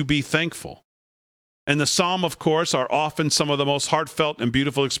 and to be thankful. And the Psalm, of course, are often some of the most heartfelt and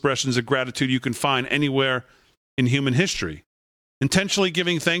beautiful expressions of gratitude you can find anywhere in human history. Intentionally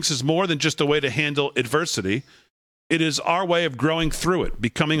giving thanks is more than just a way to handle adversity. It is our way of growing through it,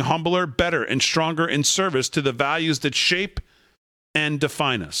 becoming humbler, better, and stronger in service to the values that shape and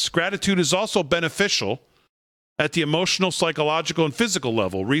define us. Gratitude is also beneficial at the emotional, psychological, and physical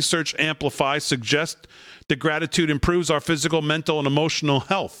level. Research Amplify suggests that gratitude improves our physical, mental, and emotional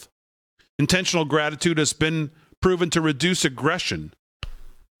health. Intentional gratitude has been proven to reduce aggression.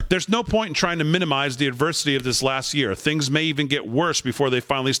 There's no point in trying to minimize the adversity of this last year. Things may even get worse before they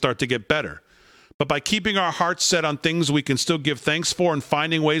finally start to get better. But by keeping our hearts set on things we can still give thanks for and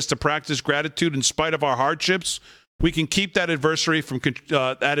finding ways to practice gratitude in spite of our hardships, we can keep that adversity from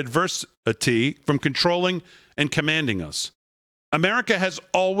controlling and commanding us. America has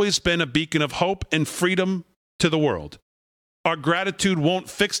always been a beacon of hope and freedom to the world. Our gratitude won't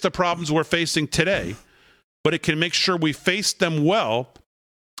fix the problems we're facing today, but it can make sure we face them well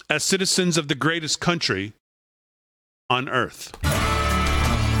as citizens of the greatest country on earth.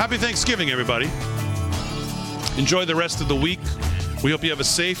 Happy Thanksgiving, everybody. Enjoy the rest of the week. We hope you have a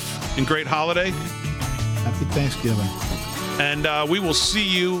safe and great holiday. Happy Thanksgiving. And we will see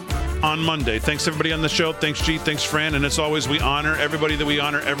you on Monday. Thanks, everybody on the show. Thanks, G. Thanks, Fran. And as always, we honor everybody that we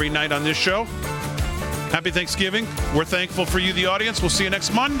honor every night on this show. Happy Thanksgiving. We're thankful for you, the audience. We'll see you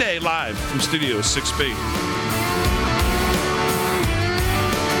next Monday live from Studio 6B.